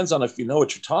it depends on if you know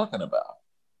what you're talking about.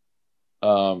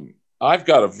 I've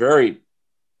got a very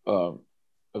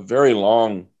a very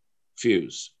long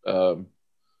fuse.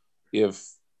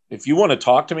 If you want to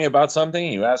talk to me about something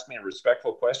and you ask me a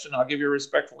respectful question, I'll give you a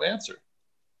respectful answer.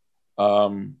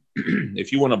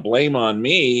 If you want to blame on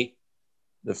me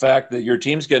the fact that your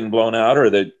team's getting blown out or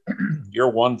that you're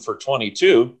 1 for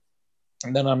 22,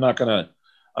 then I'm not gonna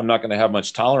have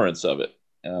much tolerance of it.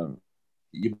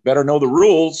 You better know the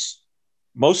rules.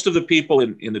 Most of the people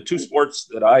in the two sports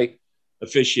that I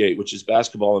officiate, which is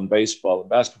basketball and baseball, and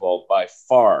basketball by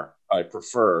far I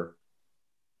prefer,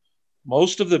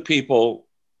 most of the people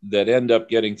that end up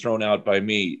getting thrown out by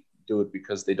me do it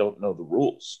because they don't know the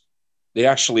rules. They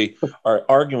actually are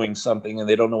arguing something and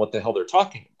they don't know what the hell they're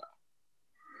talking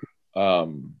about.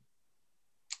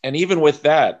 And even with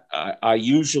that, I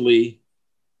usually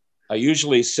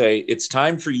say it's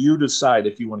time for you to decide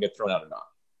if you want to get thrown out or not.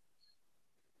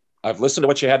 I've listened to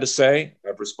what you had to say.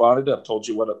 I've responded. I've told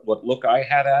you what look I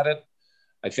had at it.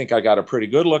 I think I got a pretty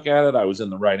good look at it. I was in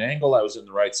the right angle. I was in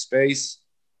the right space.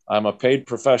 I'm a paid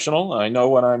professional. I know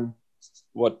what I'm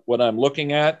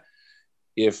looking at.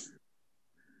 If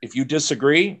you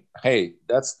disagree, hey,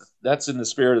 that's in the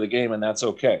spirit of the game, and that's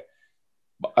okay.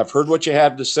 I've heard what you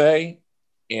had to say,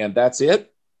 and that's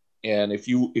it. And if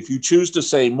you choose to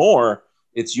say more,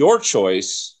 it's your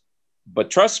choice.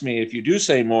 But trust me, if you do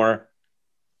say more,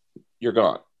 you're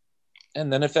gone.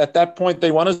 And then if at that point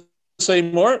they want to say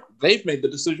more, they've made the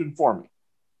decision for me.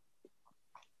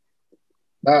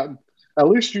 At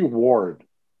least you warned.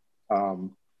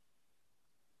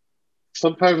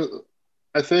 Sometimes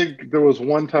I think there was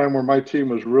one time where my team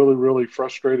was really, really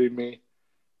frustrating me,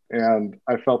 and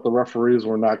I felt the referees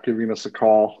were not giving us a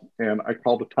call, and I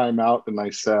called a timeout, and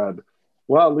I said,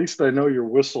 well, at least I know your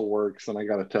whistle works, and I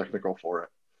got a technical for it.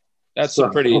 That's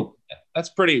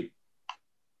pretty,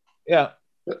 yeah.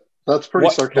 That's pretty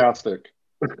sarcastic.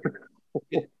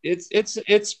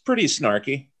 It's pretty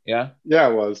snarky. Yeah. Yeah,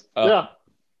 it was. Yeah.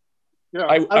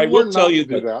 I will tell you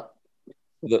that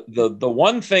the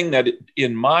one thing that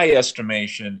in my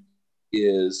estimation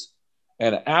is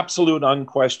an absolute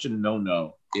unquestioned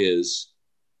no is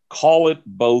call it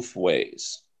both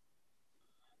ways.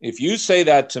 If you say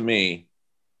that to me,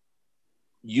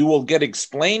 you will get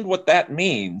explained what that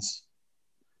means.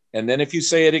 And then if you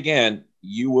say it again,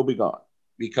 you will be gone.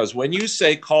 Because when you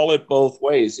say call it both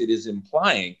ways, it is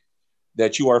implying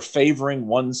that you are favoring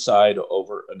one side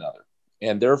over another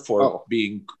and therefore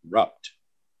being corrupt.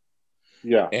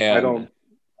 Yeah, and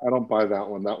I don't buy that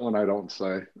one. That one I don't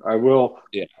say. I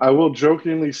will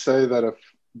jokingly say that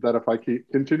if I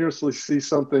continuously see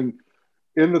something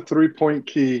in the 3-point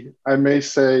key, I may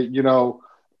say,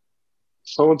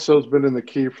 so-and-so's been in the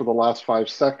key for the last 5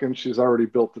 seconds. She's already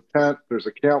built the tent. There's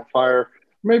a campfire.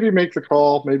 Maybe make the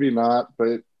call, maybe not,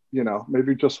 but,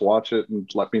 maybe just watch it and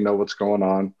let me know what's going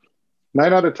on.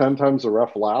 9 out of 10 times the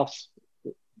ref laughs.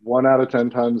 1 out of 10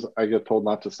 times I get told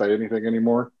not to say anything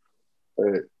anymore.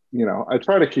 But, I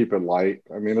try to keep it light.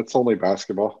 I mean, it's only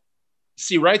basketball.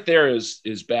 See, right there is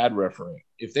bad refereeing.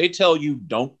 If they tell you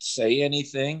don't say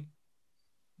anything,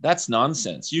 that's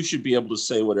nonsense. You should be able to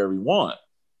say whatever you want.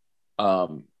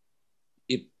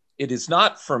 It is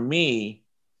not for me.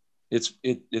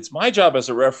 It's my job as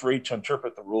a referee to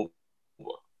interpret the rule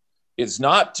book. It's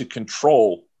not to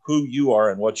control who you are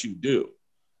and what you do.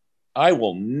 I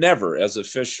will never, as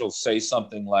officials, say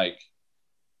something like,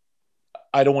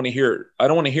 I don't want to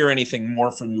hear anything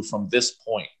more from you from this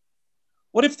point.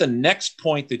 What if the next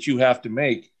point that you have to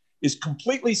make is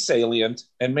completely salient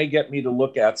and may get me to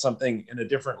look at something in a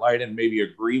different light and maybe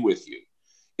agree with you?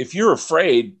 If you're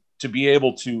afraid to be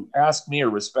able to ask me a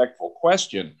respectful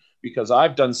question because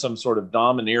I've done some sort of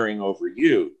domineering over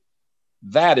you,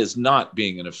 that is not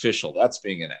being an official. That's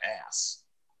being an ass.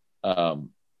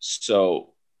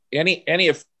 So any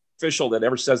official that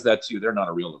ever says that to you, they're not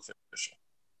a real official.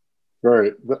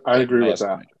 Right. I agree with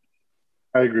that.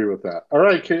 I agree with that. All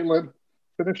right, Caitlin,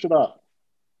 finish it up.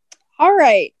 All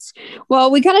right. Well,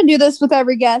 we kind of do this with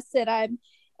every guest, and I'm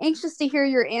anxious to hear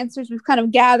your answers. We've kind of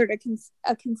gathered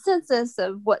a consensus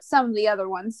of what some of the other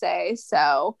ones say.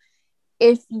 So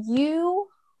if you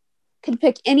could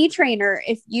pick any trainer,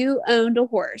 if you owned a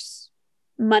horse,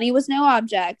 money was no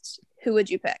object, who would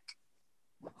you pick?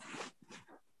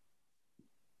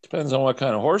 Depends on what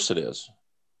kind of horse it is.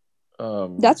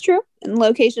 That's true. And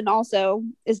location also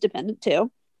is dependent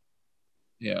too.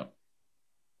 Yeah.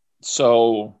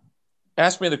 So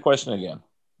ask me the question again.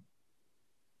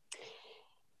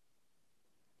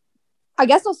 I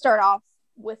guess I'll start off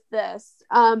with this.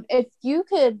 If you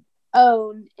could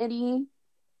own any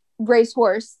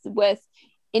racehorse with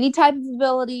any type of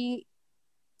ability,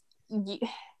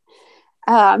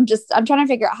 I'm trying to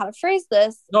figure out how to phrase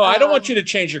this. No, I don't want you to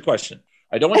change your question.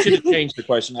 I don't want you to change the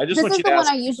question. I just This want is you the to one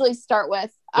ask. I usually start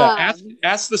with.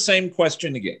 Ask the same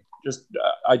question again. Just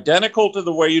identical to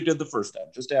the way you did the first time.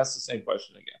 Just ask the same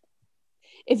question again.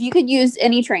 If you could use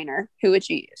any trainer, who would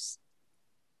you use?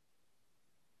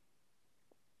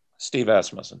 Steve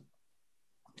Asmussen.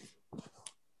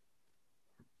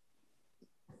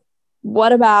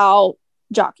 What about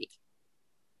jockey?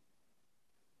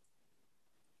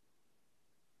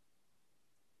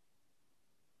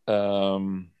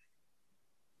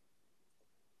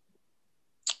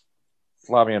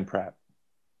 Flavien Prat.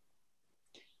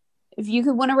 If you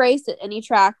could win a race at any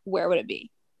track, where would it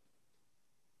be?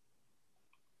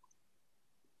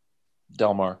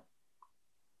 Del Mar.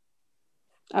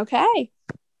 Okay.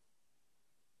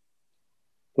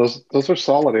 Those are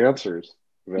solid answers,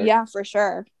 Vic. Yeah, for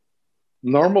sure.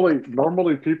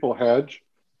 Normally people hedge.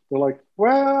 They're like,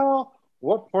 well,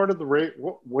 what part of the race?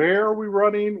 Where are we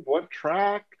running? What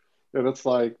track? And it's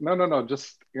like, no,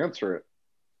 just answer it.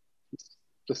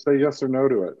 Just say yes or no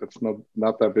to it. It's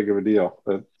not that big of a deal.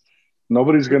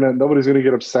 Nobody's gonna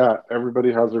get upset.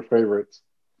 Everybody has their favorites.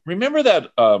 Remember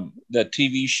that that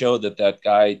TV show that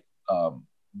guy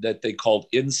that they called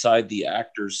Inside the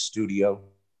Actors Studio?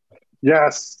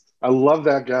 Yes, I love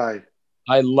that guy.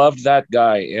 I loved that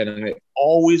guy, and I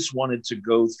always wanted to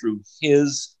go through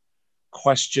his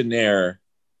questionnaire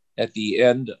at the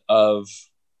end of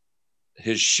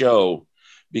his show,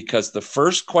 because the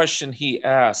first question he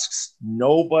asks,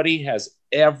 nobody has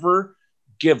ever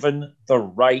given the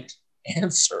right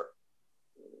answer.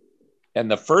 And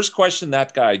the first question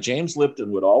that guy, James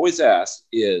Lipton, would always ask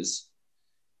is,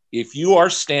 if you are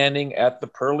standing at the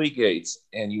pearly gates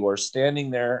and you are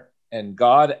standing there and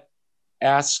God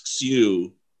asks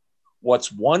you,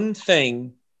 what's one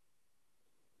thing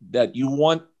that you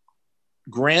want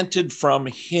granted from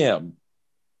him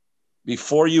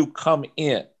before you come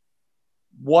in,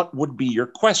 what would be your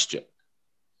question?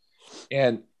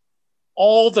 And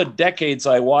all the decades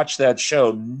I watched that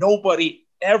show, nobody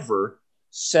ever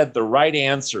said the right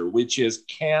answer, which is,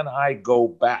 can I go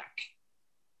back?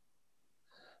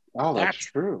 Oh, that's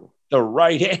true. The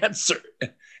right answer.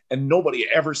 And nobody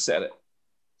ever said it.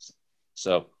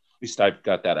 So at least I've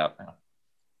got that out now.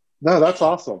 No, that's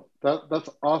awesome. That's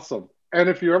awesome. And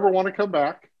if you ever want to come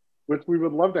back, which we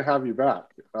would love to have you back,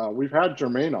 we've had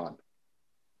Jermaine on.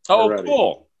 Oh, already.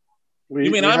 Cool.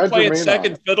 You mean I'm playing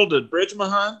second fiddle to Bridge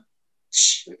Mahan?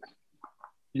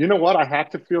 You know what? I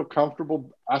had to feel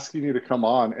comfortable asking you to come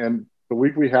on. And the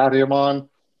week we had him on,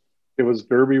 it was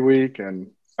Derby week,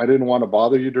 and I didn't want to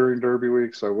bother you during Derby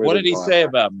week. So I waited. What did he say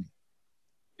about me?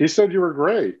 He said you were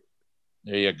great.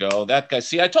 There you go. That guy.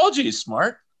 See, I told you he's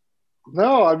smart.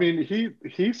 No, I mean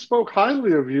he spoke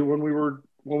highly of you when we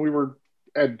were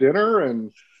at dinner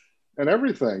and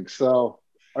everything. So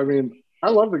I mean, I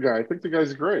love the guy. I think the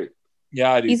guy's great.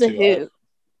 Yeah, I do. He's too. a hoot.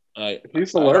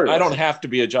 He's hilarious. I don't have to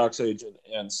be a Jocks agent,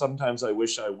 and sometimes I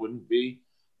wish I wouldn't be,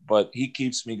 but he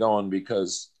keeps me going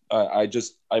because I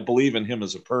believe in him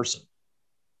as a person.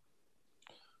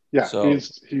 Yeah, so,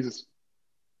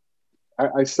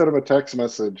 I sent him a text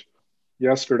message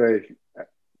yesterday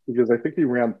because I think he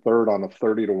ran third on a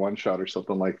 30-1 shot or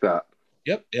something like that.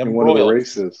 Yep, in one of the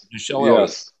races. Michelle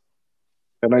Elliott.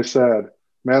 And I said,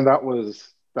 man, I was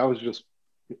just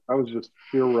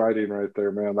pure riding right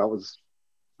there, man. That was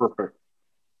perfect.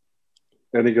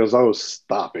 And he goes, oh,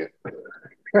 stop it.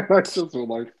 And I just was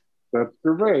like, that's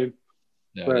Jermaine.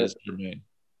 Yeah, that is Jermaine.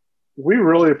 We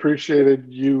really appreciated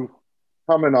you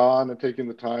coming on and taking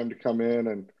the time to come in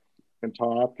and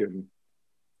talk and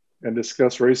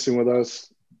discuss racing with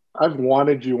us. I've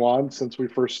wanted you on since we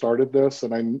first started this,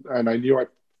 and I knew I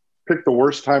picked the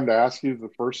worst time to ask you the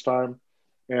first time.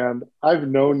 And I've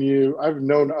known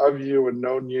of you and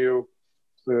known you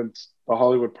since the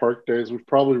Hollywood Park days. We've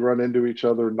probably run into each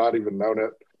other and not even known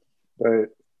it. But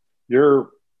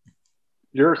you're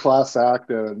a class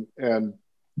act and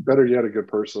better yet, a good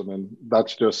person. And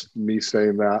that's just me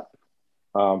saying that.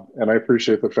 And I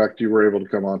appreciate the fact you were able to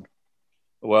come on.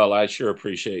 Well, I sure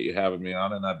appreciate you having me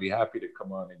on, and I'd be happy to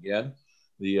come on again.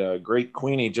 The great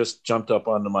Queenie just jumped up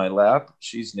onto my lap.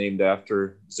 She's named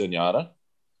after Zenyatta.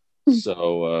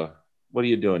 So what are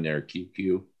you doing there,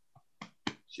 QQ?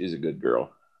 She's a good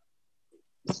girl.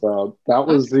 So that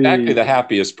was exactly the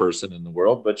happiest person in the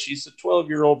world, but she's a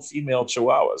 12-year-old female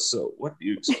Chihuahua. So what do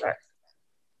you expect?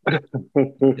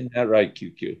 Isn't that right,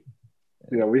 QQ?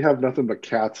 Yeah, we have nothing but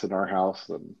cats in our house,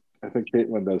 and I think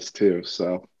Caitlin does too.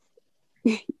 So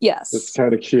yes, it's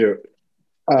kind of cute.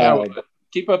 Yeah,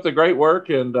 keep up the great work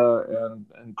and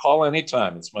call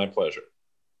anytime. It's my pleasure.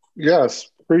 Yes,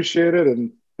 appreciate it,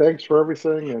 and thanks for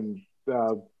everything. And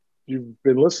you've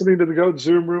been listening to the Goat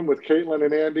Zoom Room with Caitlin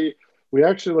and Andy. We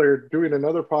actually are doing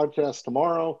another podcast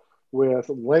tomorrow with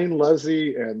Lane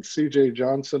Leslie and CJ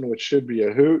Johnson, which should be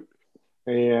a hoot.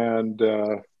 And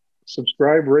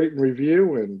subscribe, rate, and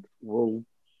review, and we'll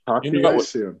talk to you guys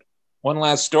soon. One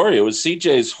last story. It was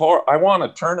CJ's horse. I won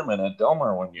a tournament at Del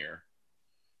Mar one year,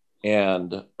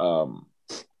 and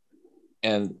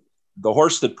the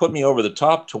horse that put me over the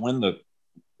top to win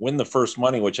the first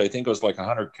money, which I think was like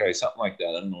 $100K, something like that.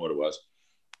 I don't know what it was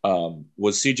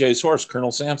CJ's horse,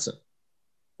 Colonel Sampson.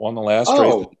 Won the last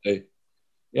race of the day.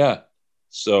 Yeah.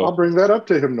 So I'll bring that up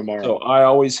to him tomorrow. So I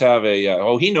always have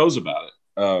he knows about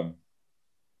it.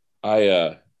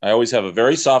 I always have a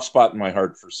very soft spot in my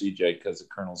heart for CJ because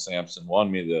Colonel Sampson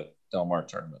won me the Del Mar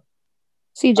tournament.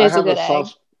 CJ's a good egg.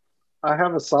 I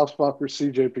have a soft spot for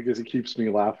CJ because he keeps me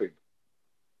laughing.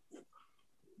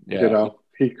 Yeah. You know,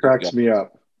 he cracks me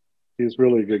up. He's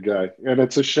really a good guy. And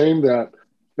it's a shame that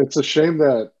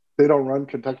they don't run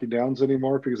Kentucky Downs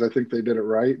anymore because I think they did it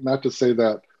right. Not to say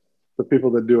that the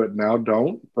people that do it now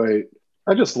don't, but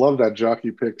I just love that jockey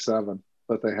pick 7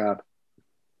 that they had.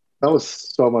 That was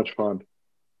so much fun.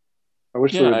 I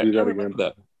wish they would do that again.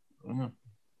 Mm-hmm.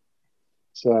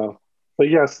 So, but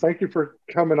yes, thank you for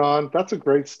coming on. That's a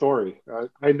great story.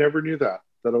 I never knew that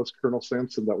it was Colonel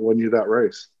Sampson that won you that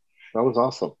race. That was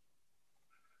awesome.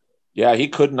 Yeah, he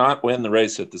could not win the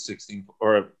race at the 16th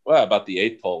or about the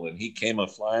 8th hole, and he came a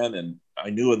flying. And I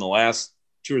knew in the last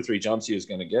 2 or 3 jumps he was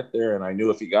going to get there, and I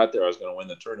knew if he got there, I was going to win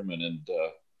the tournament. And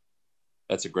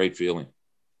that's a great feeling.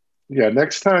 Yeah,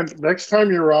 next time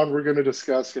you're on, we're going to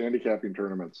discuss handicapping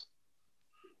tournaments.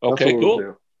 Okay,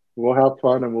 cool. We'll have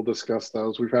fun and we'll discuss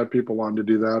those. We've had people on to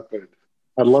do that, but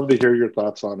I'd love to hear your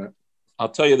thoughts on it. I'll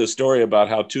tell you the story about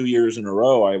how 2 years in a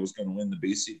row I was going to win the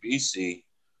BCBC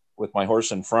with my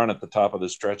horse in front at the top of the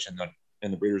stretch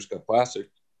in the Breeders' Cup Classic.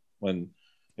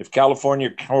 If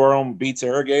California Chrome beats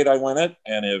Arrogate, I win it,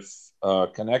 and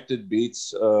if Connected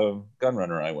beats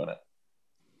Gunrunner, I win it.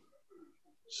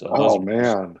 So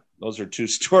those are 2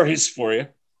 stories for you.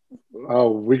 Oh,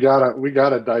 we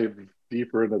gotta dive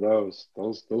deeper into those.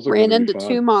 Those are ran into fun.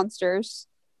 2 monsters.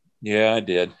 Yeah, I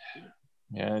did.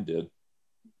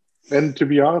 And to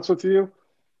be honest with you,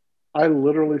 I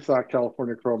literally thought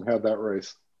California Chrome had that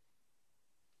race.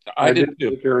 I did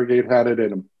too. Arrogate had it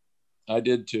in him. I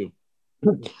did too.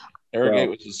 Arrogate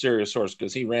was a serious horse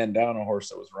because he ran down a horse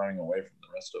that was running away from the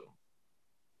rest of them.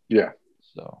 Yeah.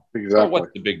 So exactly.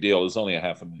 What's the big deal? It was only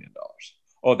 $500,000.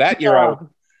 Oh, that year it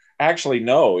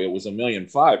was $1.5 million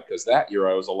because that year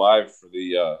I was alive for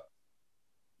the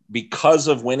because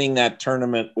of winning that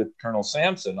tournament with Colonel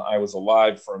Sampson, I was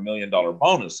alive for $1 million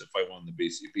bonus if I won the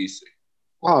BCBC.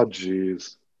 Oh,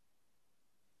 geez.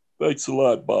 Thanks a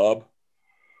lot, Bob.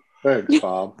 Thanks,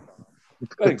 Bob.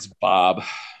 Thanks, Bob.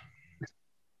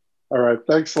 All right.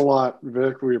 Thanks a lot,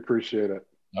 Vic. We appreciate it.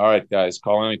 All right, guys.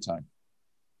 Call anytime.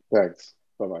 Thanks.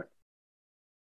 Bye-bye.